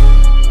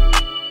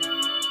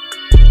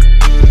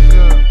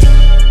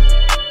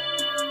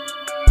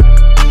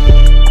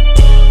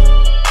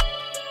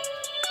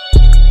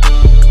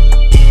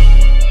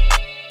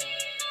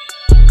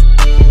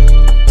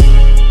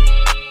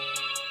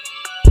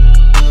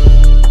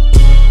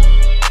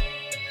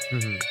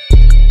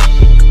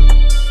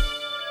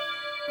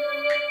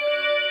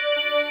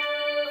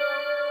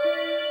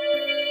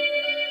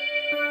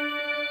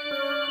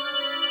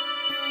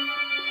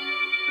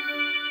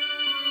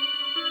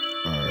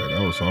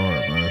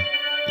 Hard, man.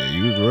 Yeah,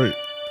 you was right.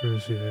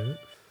 Appreciate it.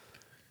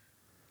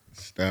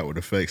 Start with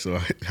effects. So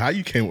how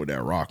you came with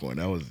that rock one?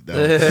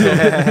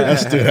 That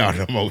stood out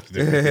the most.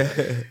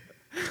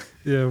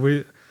 Yeah,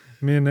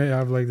 me and Nate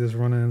have like this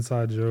running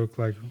inside joke.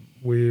 Like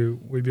we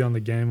be on the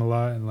game a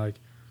lot, and like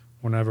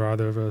whenever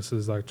either of us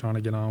is like trying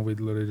to get on, we'd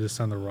literally just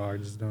send the rock,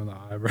 just doing the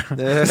eyebrow.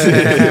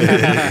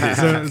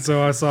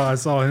 so I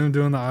saw him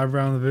doing the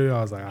eyebrow in the video.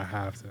 I was like, I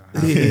have to.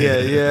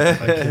 Yeah.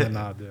 I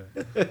cannot do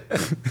it.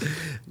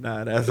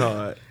 Nah, that's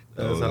hard.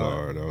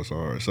 That was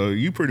hard. So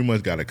you pretty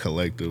much got a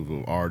collective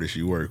of artists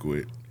you work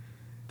with.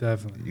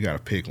 Definitely. You got to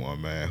pick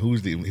one, man.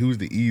 Who's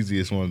the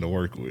easiest one to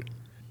work with?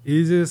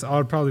 Easiest, I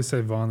would probably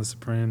say Vaughn the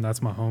Supreme.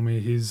 That's my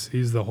homie.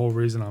 He's the whole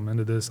reason I'm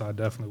into this. I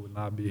definitely would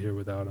not be here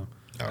without him.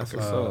 That's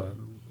what's up.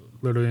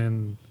 Literally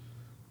in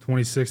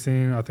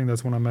 2016, I think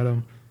that's when I met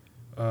him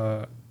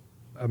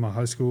at my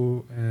high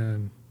school,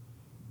 and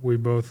we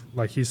both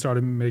he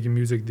started making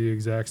music the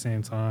exact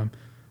same time.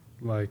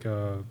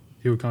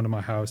 He would come to my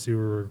house, he would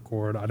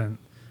record. I didn't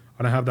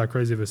have that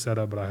crazy of a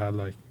setup, but I had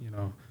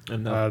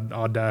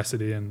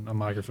Audacity and a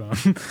microphone.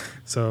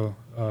 So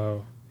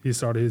he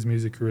started his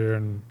music career,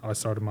 and I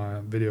started my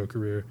video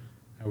career,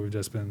 and we've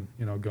just been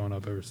going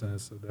up ever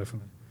since. So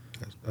definitely,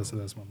 that's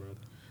my brother.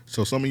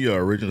 So some of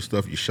your original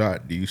stuff you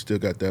shot, do you still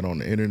got that on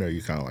the internet, or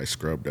you kind of like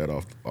scrubbed that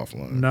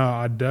offline? No,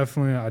 I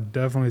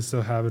definitely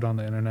still have it on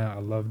the internet. I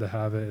love to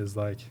have it as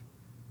a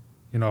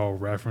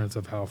reference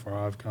of how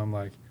far I've come.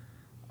 I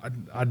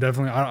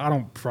definitely, I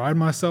don't pride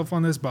myself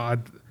on this, but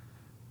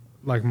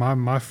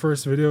my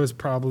first video is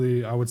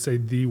probably, I would say,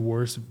 the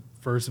worst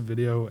first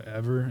video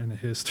ever in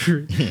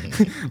history.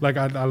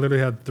 I literally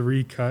had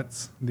 3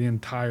 cuts the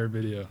entire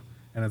video,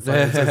 and it's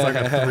like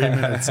a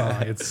 3-minute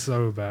song. It's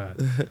so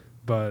bad.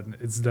 But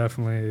it's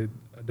definitely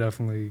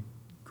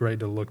great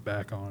to look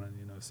back on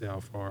and see how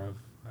far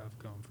I've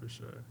come for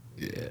sure.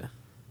 Yeah,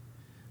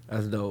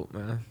 that's dope,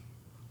 man.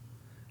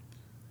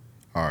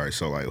 All right,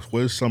 so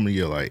what's some of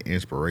your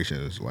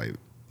inspirations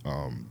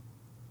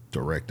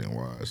directing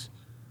wise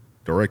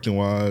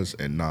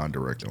and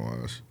non-directing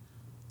wise?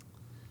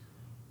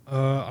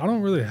 I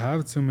don't really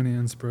have too many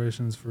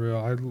inspirations for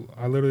real.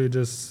 I literally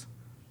just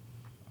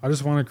I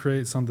just want to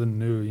create something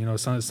new, you know,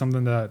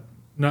 something that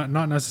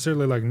not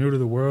necessarily like new to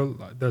the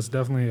world. That's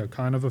definitely a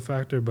kind of a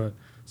factor, but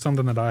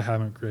something that I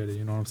haven't created.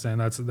 You know what I'm saying?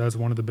 That's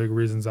one of the big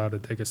reasons I had to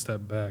take a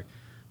step back.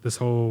 This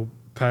whole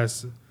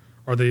past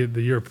or the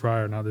year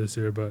prior, not this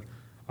year, but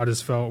I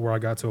just felt where I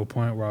got to a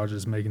point where I was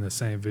just making the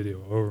same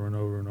video over and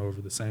over and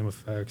over, the same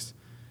effects.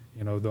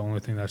 You know, the only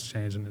thing that's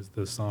changing is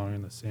the song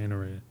and the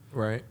scenery.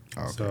 Right.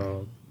 Okay.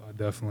 So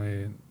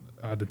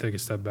I had to take a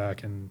step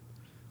back and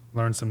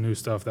learn some new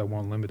stuff that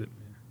won't limit me.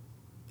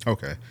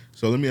 Okay,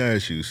 so let me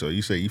ask you. So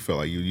you say you felt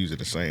like you were using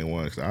the same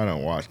one because I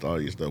don't watch all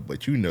your stuff,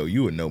 but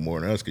you would know more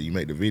than us because you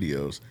make the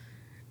videos.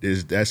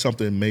 Is that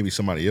something maybe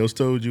somebody else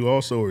told you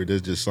also, or is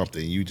this just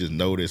something you just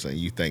noticed and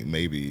you think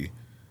maybe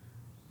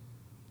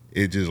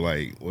it just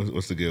like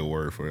what's the good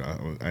word for it?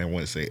 I don't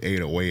want to say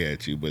ate away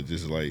at you, but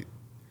just like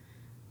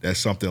that's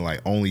something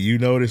like only you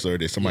notice, or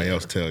did somebody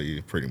else tell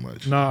you pretty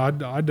much? No,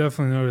 I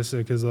definitely noticed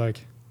it because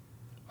like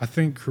I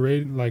think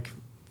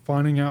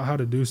finding out how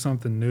to do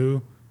something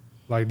new,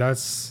 like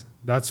that's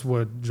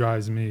what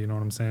drives me. You know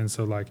what I'm saying?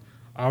 So like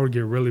I would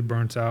get really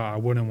burnt out. I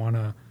wouldn't want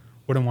to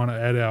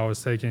edit. I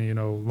was taking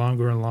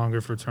longer and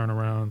longer for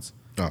turnarounds.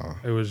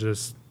 It was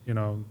just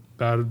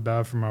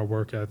bad for my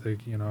work ethic.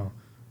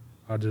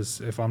 I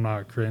just if I'm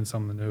not creating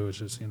something new, it's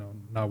just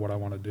not what I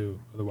want to do.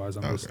 Otherwise,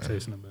 I'm just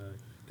chasing a bag.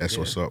 That's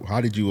what's up.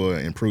 How did you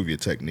improve your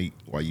technique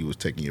while you was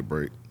taking your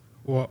break?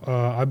 Well,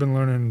 I've been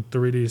learning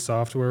 3D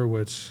software,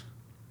 which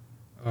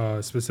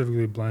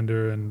specifically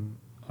Blender and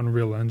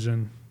Unreal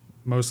Engine,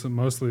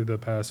 mostly the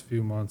past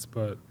few months.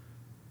 But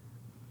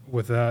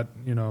with that,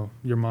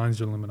 your mind's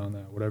your limit on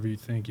that. Whatever you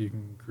think, you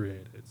can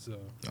create it. So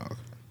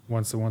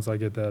once I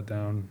get that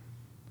down,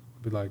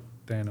 I'll be like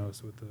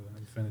Thanos with the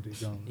Infinity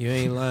Gauntlet. You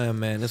ain't lying,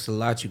 man. There's a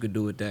lot you could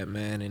do with that,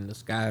 man, and the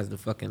sky's the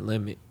fucking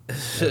limit.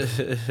 So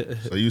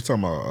you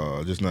talking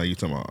about just now? You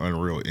talking about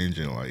Unreal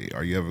Engine? Like,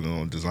 are you ever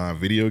gonna design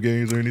video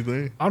games or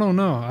anything? I don't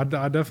know. I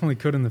definitely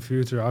could in the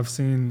future. I've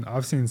seen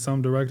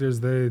some directors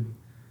they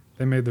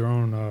made their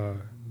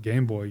own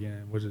Game Boy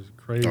game, which is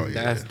crazy. Oh,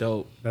 yeah. That's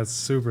dope. That's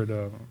super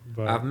dope.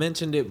 But I've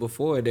mentioned it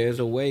before. There's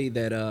a way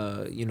that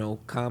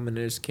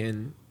commoners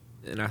can,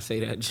 and I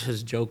say that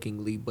just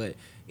jokingly, but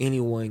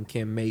anyone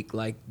can make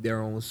like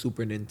their own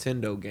Super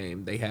Nintendo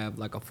game. They have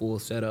like a full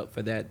setup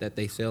for that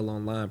they sell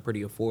online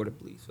pretty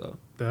affordably. So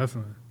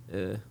definitely.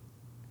 Yeah.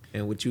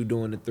 And with you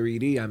doing the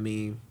 3D, I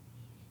mean,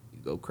 you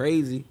go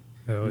crazy.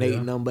 Hell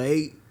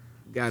Natenumbaeight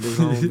got his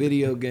own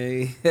video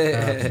game.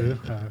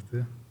 have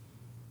to.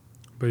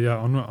 But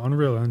yeah,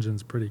 Unreal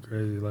Engine's pretty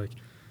crazy. Like,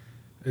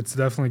 it's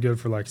definitely good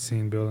for like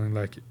scene building.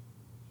 Like,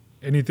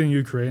 anything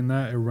you create in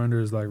that, it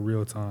renders like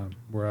real time.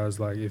 Whereas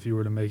like if you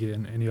were to make it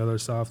in any other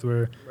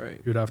software,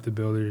 Right. you'd have to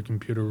build it. Your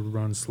computer would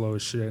run slow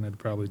as shit, and it'd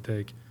probably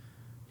take,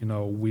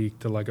 a week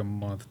to like a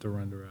month to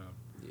render out.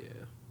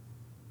 Yeah.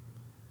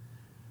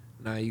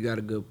 Nah, you got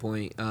a good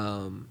point.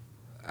 I'm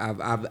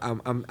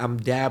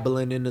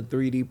dabbling in the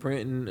 3D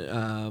printing.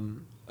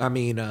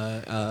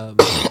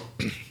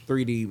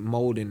 3D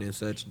molding and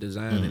such,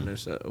 designing or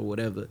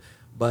whatever.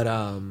 But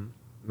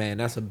man,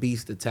 that's a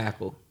beast to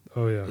tackle.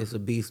 Oh yeah, It's a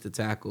beast to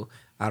tackle.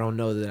 I don't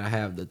know that I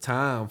have the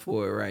time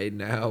for it right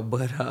now,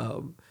 but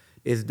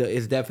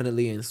it's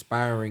definitely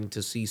inspiring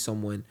to see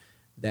someone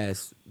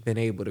that's been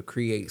able to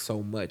create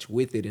so much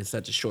with it in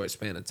such a short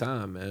span of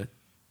time, man.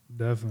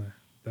 definitely.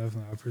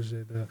 I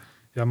appreciate that.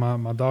 Yeah,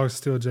 my dog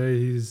Still J,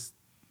 he's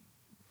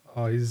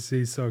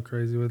so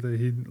crazy with it.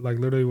 He like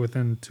literally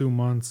within 2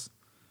 months,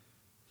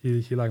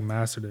 he like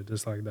mastered it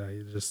just like that.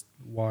 He just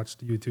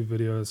watched YouTube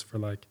videos for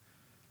like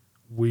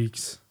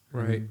weeks.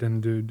 Right.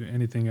 Didn't do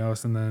anything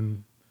else, and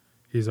then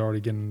he's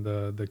already getting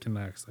the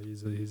connects. Like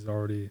he's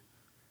already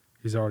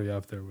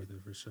up there with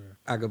it for sure.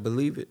 I could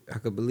believe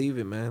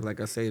it, man. Like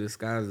I say, the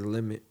sky's the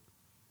limit.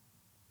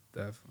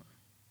 Definitely.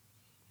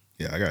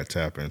 Yeah, I gotta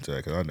tap into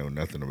that because I know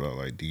nothing about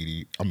like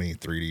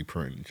 3D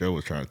printing. Joe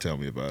was trying to tell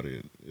me about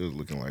it. It was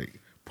looking like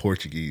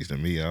Portuguese to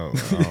me. I don't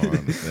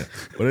understand.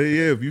 But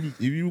yeah,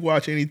 if you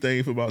watch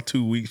anything for about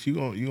 2 weeks, you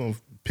gonna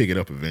pick it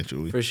up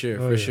eventually. For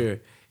sure, sure.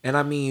 And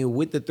I mean,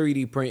 with the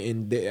 3D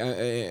printing,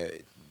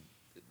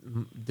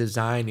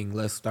 designing,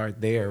 let's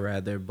start there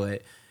rather,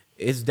 but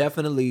it's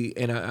definitely,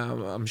 and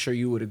I'm sure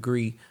you would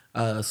agree,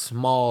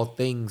 small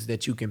things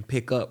that you can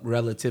pick up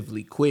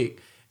relatively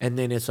quick. And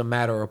then it's a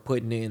matter of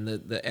putting in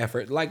the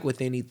effort. Like with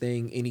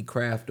anything, any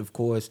craft, of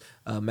course,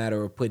 a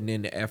matter of putting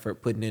in the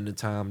effort, putting in the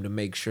time to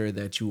make sure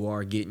that you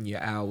are getting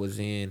your hours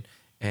in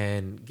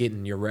and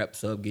getting your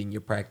reps up, getting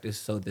your practice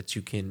so that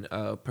you can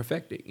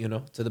perfect it,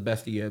 to the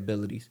best of your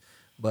abilities.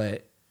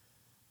 But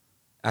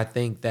I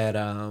think that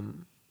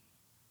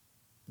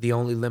the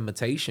only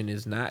limitation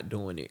is not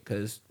doing it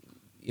because,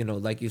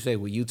 like you say,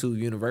 with YouTube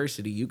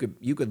University, you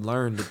could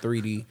learn the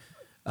 3D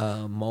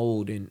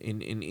mold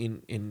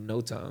in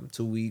no time,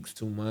 2 weeks,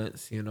 2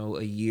 months,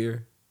 a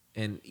year.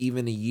 And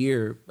even a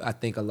year, I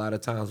think a lot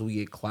of times we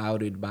get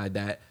clouded by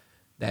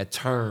that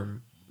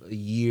term, a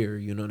year,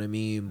 you know what I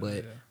mean?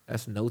 But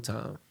that's no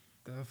time.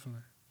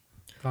 Definitely.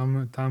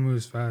 Time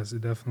moves fast.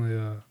 It definitely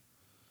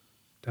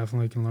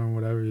definitely can learn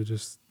whatever. You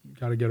just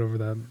got to get over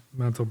that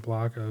mental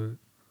block of it.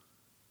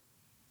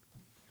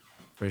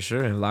 For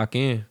sure, and lock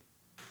in.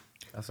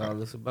 That's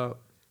all it's about.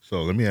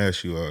 So let me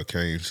ask you,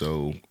 Kane.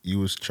 So you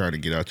was trying to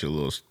get out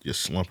your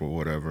slump or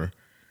whatever.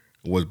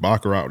 Was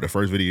Baccarat the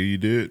first video you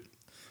did?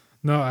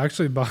 No,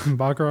 actually,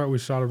 Baccarat we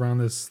shot around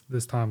this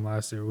time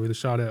last year. We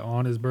shot it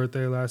on his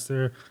birthday last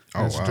year.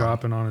 And it's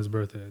dropping on his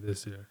birthday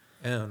this year.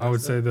 Yeah, I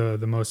would say the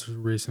most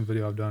recent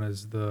video I've done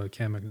is the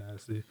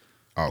KANEMADEIT.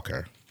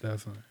 Okay.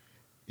 Definitely.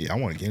 Yeah, I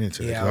want to get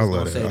into it. Yeah, I was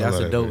going to say, that's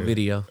a dope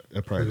video.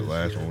 That's probably the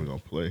last one we're going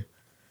to play.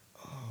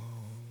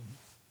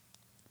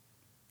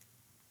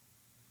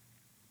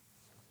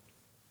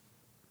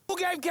 Who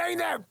gave Kane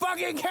that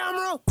fucking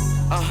camera?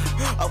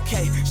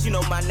 Okay, she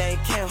know my name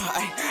Cam.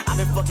 I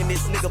been fucking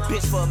this nigga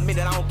bitch for a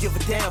minute. I don't give a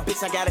damn,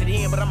 bitch. I got it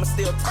in, but I'ma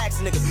still tax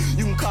nigga.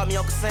 You can call me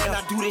Uncle Sam. And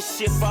I do this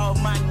shit for all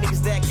my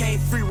niggas that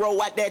can't free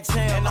roll out that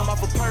jam. And I'm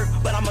off a perk,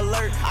 but I'm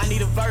alert. I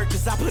need a vert,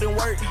 cause I put in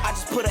work. I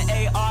just put an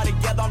AR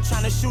together. I'm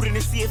trying to shoot it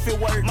and see if it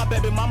works. My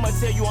baby mama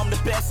tell you I'm the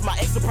best. My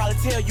ex will probably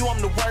tell you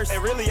I'm the worst.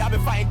 And really, I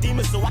been fighting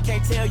demons, so I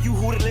can't tell you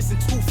who to listen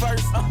to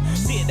first.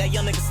 Shit, that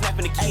young nigga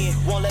snapping again.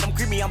 Won't let him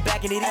grip me, I'm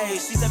backing it in.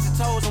 She's up to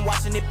toes, I'm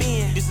watching it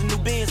bend. This a new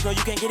Benz, no,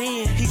 you can't get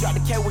in. He dropped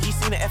the K where he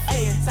seen the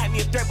FN. Type me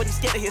a threat, but he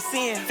scared of his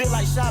sin. Feel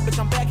like Shaw, bitch,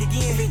 I'm back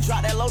again. He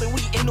dropped that low, then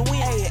we in the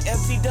wind. Hey,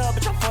 FT dub,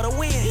 bitch, I'm for the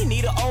win. He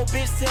need an old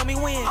bitch, tell me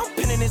when. I'm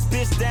pinning this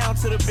bitch down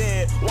to the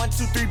bed. 1,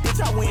 2, 3,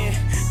 bitch, I win.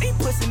 These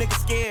pussy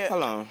niggas scared.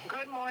 Hold on.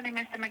 Good morning,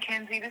 Mr.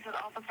 McKenzie. This is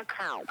Officer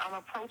Kurt. I'm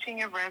approaching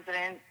your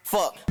residence.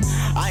 Fuck,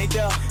 I ain't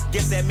there.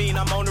 Guess that mean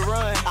I'm on the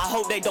run. I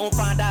hope they don't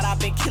find out I've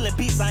been killing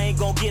beats. I ain't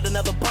gon' get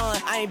another bun.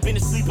 I ain't been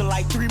asleep in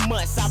like 3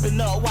 months. I've been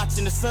up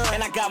watching the sun.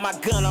 And I got my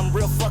gun. I'm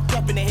real fucked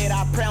up in the head.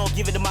 I pray I don't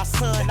give it to my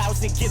son. And I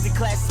was in giving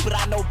classes, but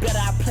I know better.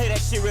 I play that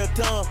shit real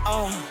dumb.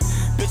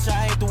 Bitch,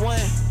 I ain't the one.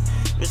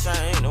 Bitch, I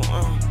ain't the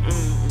one.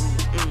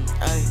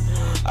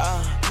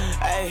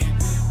 Hey,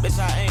 bitch,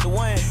 I ain't the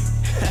one.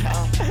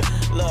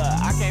 Look,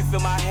 I can't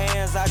feel my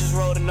hands, I just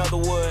rolled another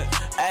wood.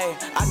 Ay,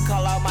 I can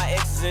call out my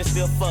exes and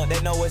still fuck,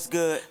 they know it's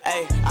good.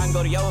 Ay, I can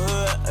go to your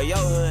hood or your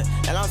hood,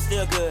 and I'm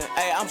still good.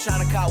 Ay, I'm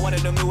trying to call one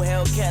of them new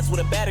Hellcats with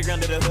a battery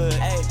under the hood.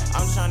 Ay,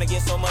 I'm trying to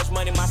get so much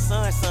money, my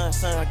son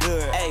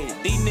good. Ay,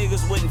 these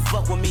niggas wouldn't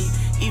fuck with me,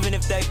 even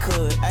if they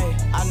could. Ay,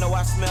 I know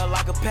I smell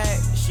like a pack,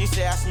 she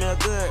say I smell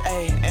good.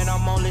 Ay, and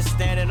I'm only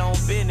standing on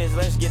business,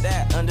 let's get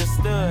that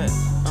understood.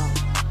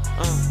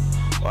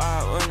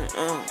 Wow,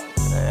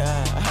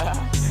 yeah.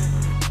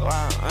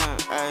 Wow,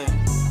 ay.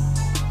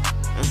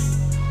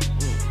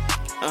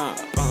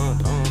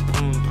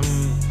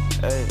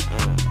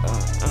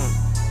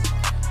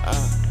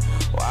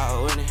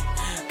 Wow,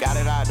 got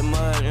it out the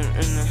mud.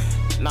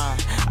 Nah,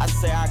 I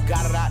say I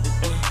got it out the.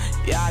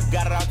 Yeah, I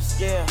got it out the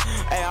scale.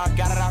 Hey, I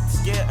got it out the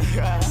scale.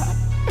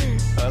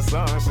 That's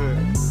some shit.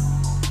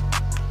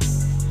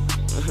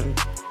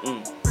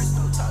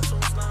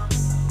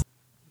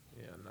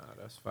 Yeah, nah,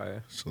 that's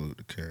fire. Salute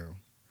to Carol.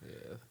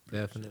 Yeah,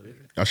 definitely.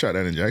 I shot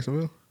that in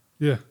Jacksonville?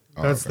 Yeah,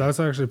 okay. That's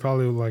actually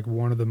probably like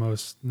one of the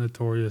most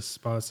notorious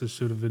spots to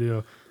shoot a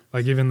video.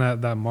 Like even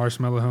that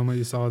marshmallow helmet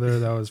you saw there,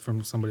 that was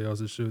from somebody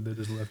else's shoot. They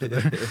just left it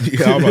there.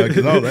 Yeah, I'm like,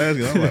 because I was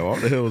asking, I'm like,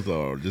 what the hell is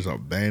just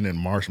abandoned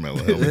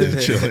marshmallow helmet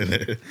just chilling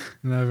there?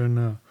 Never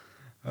know.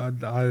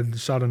 I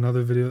shot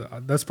another video.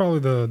 That's probably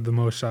the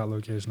most shot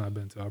location I've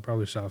been to. I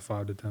probably shot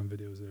 5 to 10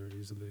 videos there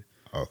easily.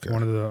 Okay.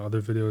 One of the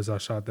other videos I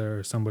shot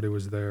there, somebody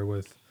was there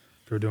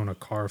they were doing a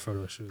car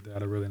photo shoot. They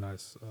had a really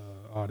nice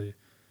Audi,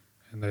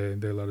 and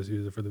they let us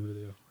use it for the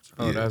video.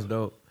 Oh, yeah. That's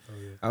dope. Oh,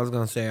 yeah. I was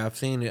gonna say I've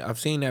seen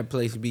that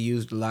place be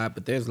used a lot,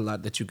 but there's a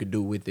lot that you could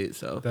do with it.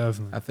 So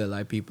definitely, I feel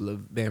like people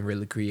have been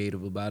really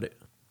creative about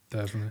it.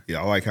 Definitely.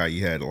 Yeah, I like how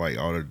you had like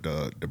all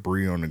the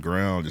debris on the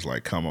ground, just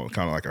like come up,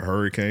 kind of like a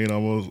hurricane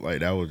almost. Like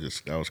that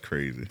was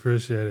crazy.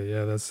 Appreciate it.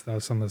 Yeah, that's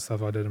some of the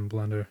stuff I did in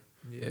Blender.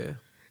 Yeah.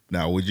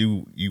 Now, would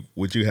you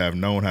have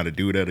known how to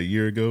do that a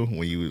year ago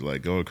when you was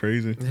like going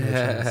crazy?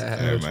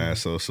 Yeah, man.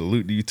 So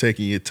salute to you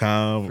taking your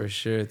time for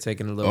sure,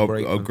 taking a little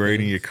break,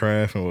 upgrading your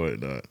craft and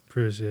whatnot.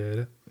 Appreciate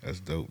it. That's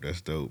dope.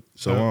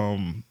 So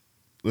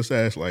let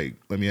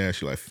me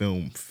ask you like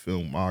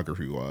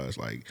filmography wise,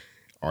 like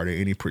are there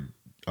any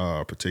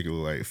particular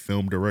like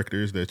film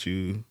directors that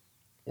you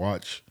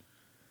watch,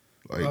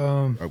 like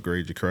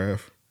upgrade your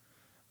craft?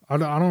 I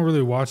don't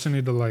really watch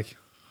any to like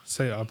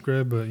say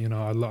upgrade, but you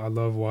know I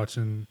love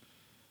watching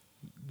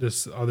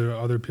just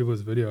other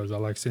people's videos. I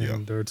like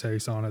seeing their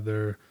takes on it,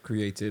 their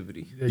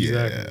creativity.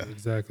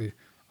 Exactly.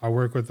 I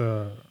work with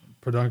a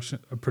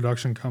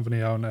production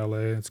company out in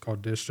LA. It's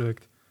called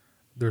District.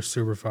 They're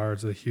super fire.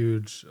 It's a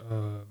huge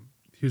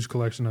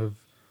collection of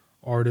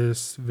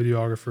artists,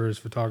 videographers,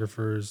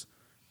 photographers,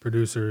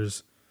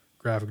 producers,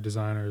 graphic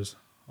designers,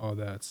 all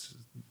that. It's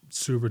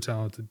super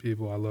talented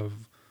people. I love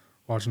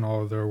watching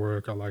all of their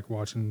work. I like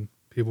watching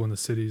people in the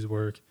city's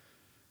work.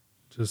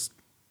 Just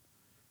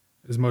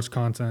as much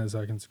content as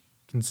I can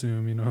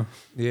consume, you know.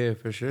 Yeah,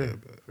 for sure,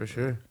 for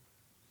sure.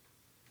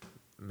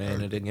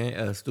 Man of the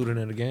game, student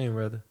of the game,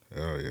 rather.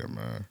 Oh yeah,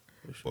 man.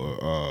 sure.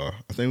 But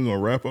I think we're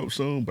gonna wrap up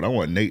soon. But I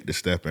want Nate to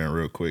step in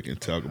real quick and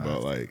talk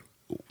about like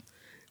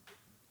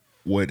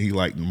what he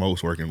liked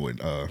most working with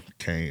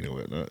Kane and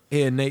whatnot.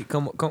 Here, Nate,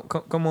 come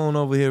on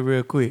over here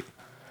real quick.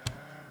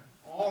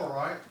 All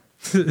right.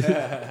 Step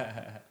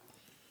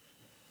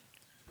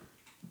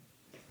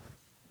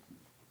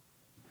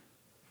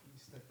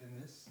in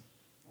this.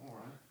 All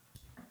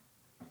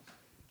right.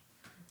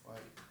 Wait.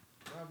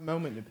 I have a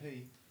moment to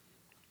pee.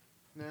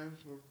 No,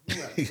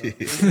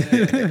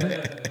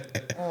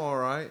 all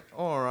right.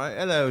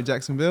 Hello,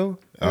 Jacksonville.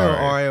 Hello,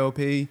 All right.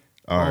 RAOP.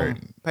 All right.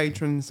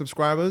 Patron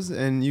subscribers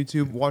and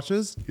YouTube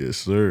watchers. Yes,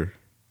 sir.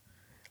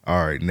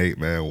 All right, Nate,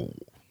 man.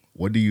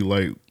 What do you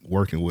like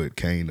working with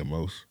Kane the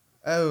most?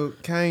 Oh,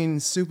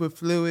 Kane's super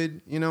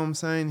fluid. You know what I'm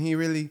saying? He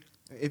really,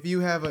 if you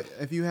have a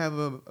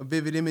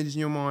vivid image in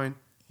your mind,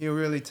 he'll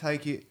really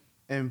take it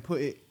and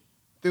put it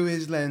through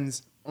his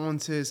lens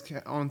onto his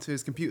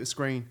computer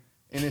screen,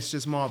 and it's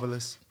just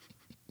marvelous.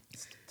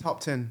 It's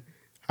top 10.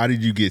 How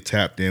did you get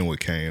tapped in with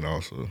Kane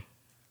also?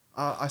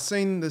 I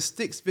seen the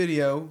Sticks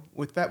video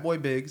with Fatboy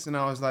Biggs, and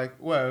I was like,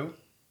 whoa.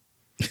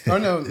 Oh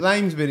no,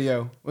 Lames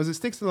video. Was it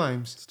Sticks or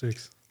Lames?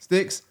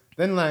 Sticks,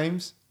 then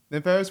Lames,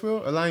 then Ferris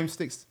Wheel, or Lames,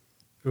 Sticks?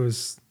 It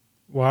was,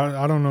 well,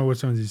 I don't know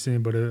which ones you've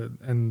seen, but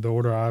in the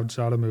order I've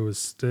shot them, it was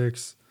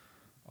Sticks,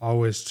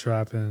 Always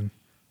Trapping,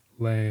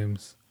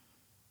 Lames,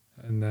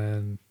 and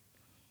then,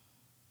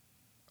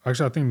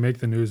 actually, I think Make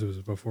the News was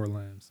before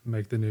Lames.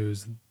 Make the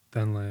News,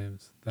 then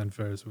Lames, then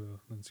Ferris Wheel,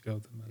 then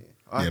Skeleton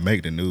Man. Yeah,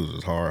 Make the News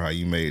was hard. How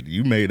you made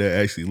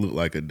that actually look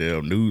like a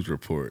damn news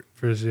report.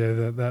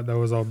 Appreciate that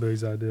was all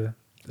Big's idea,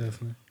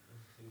 definitely.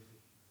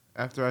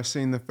 After I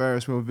seen the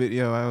Ferris Wheel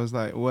video, I was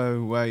like,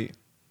 whoa, wait.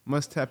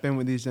 Must tap in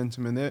with these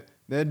gentlemen.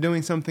 They're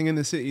doing something in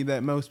the city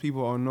that most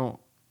people are not.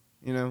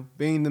 You know,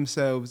 being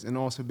themselves and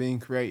also being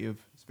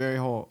creative. It's very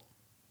hard.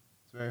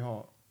 It's very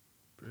hard.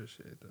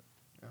 Appreciate that.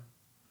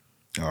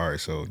 Yeah. All right,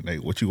 so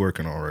Nate, what you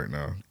working on right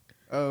now?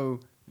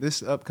 Oh,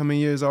 this upcoming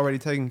year is already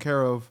taken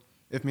care of.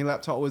 If my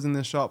laptop was in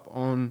the shop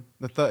on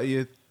the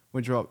 30th,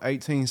 we drop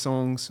 18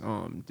 songs,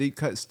 Deep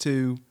Cuts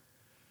 2,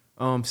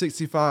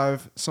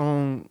 65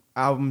 song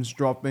albums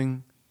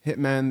dropping,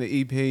 Hitman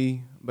the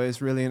EP, but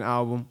it's really an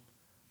album.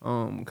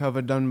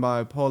 Cover done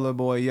by Polar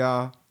Boy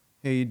Ya.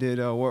 He did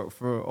work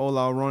for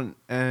Ola Runt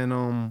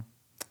and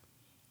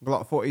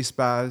Glock 40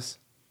 Spaz.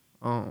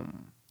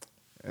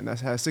 And that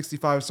has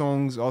 65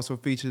 songs, also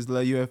features La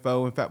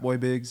UFO and Fatboy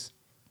Biggs.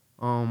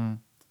 And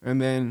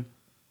then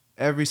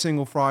every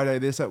single Friday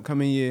this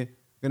upcoming year,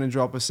 gonna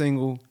drop a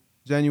single.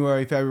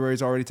 January, February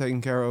is already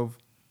taken care of.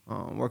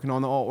 Working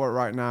on the artwork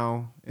right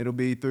now. It'll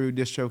be through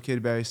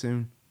DistroKid very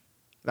soon.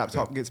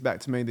 Laptop gets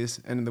back to me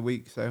this end of the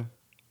week, so.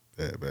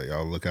 Yeah, man,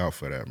 y'all look out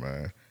for that,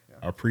 man. Yeah.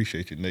 I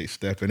appreciate you, Nate,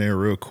 stepping in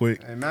real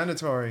quick. Hey,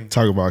 mandatory.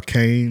 Talk about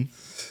Kane,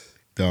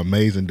 the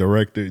amazing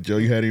director. Joe,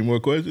 you had any more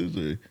questions?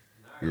 Or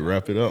we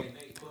wrap it up.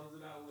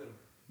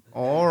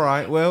 All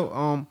right.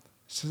 Well,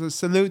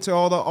 salute to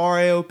all the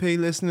RAOP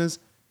listeners.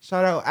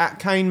 Shout out at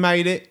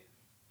KANEMADEIT.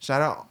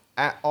 Shout out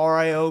at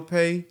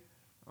RAOP.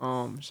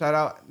 Shout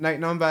out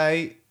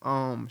Natenumbaeight.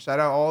 Shout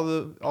out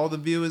all the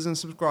viewers and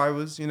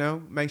subscribers. You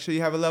know, make sure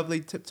you have a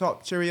lovely tip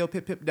top cheerio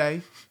pip pip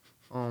day.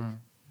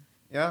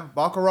 Yeah,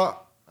 Baccarat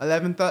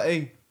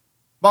 11:30.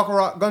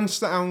 Baccarat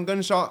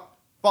gunshot.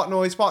 Spot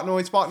noise.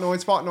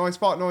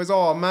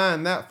 Oh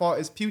man, that fart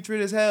is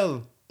putrid as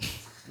hell.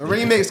 The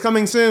remix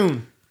coming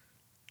soon.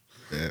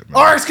 Yeah,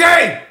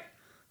 RSK!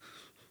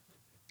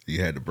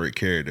 You had to break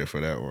character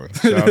for that one.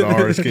 Shout out to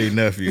RSK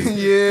nephew.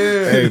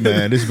 Yeah. Hey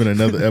man, this has been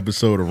another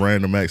episode of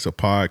Random Acts of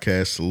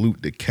Podcast.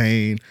 Salute to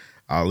Kane.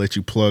 I'll let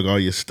you plug all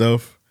your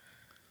stuff.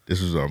 This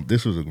was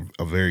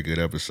a very good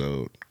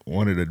episode.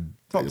 One of the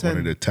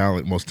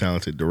most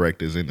talented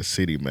directors in the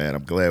city, man.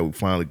 I'm glad we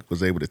finally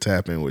was able to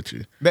tap in with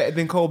you. Better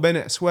than Cole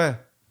Bennett, I swear.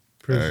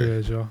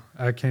 Appreciate y'all.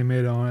 I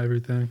KANEMADEIT on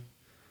everything.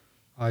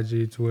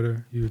 IG,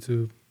 Twitter,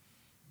 YouTube.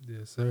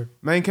 Yes, sir.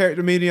 Main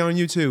character media on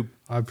YouTube.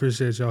 I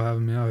appreciate y'all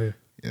having me out here.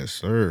 Yes,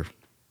 sir.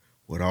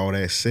 With all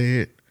that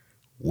said,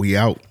 we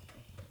out.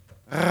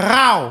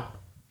 Row.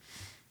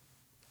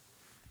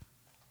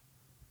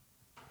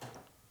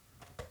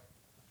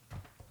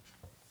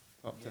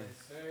 Yes,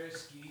 sir,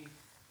 Ski.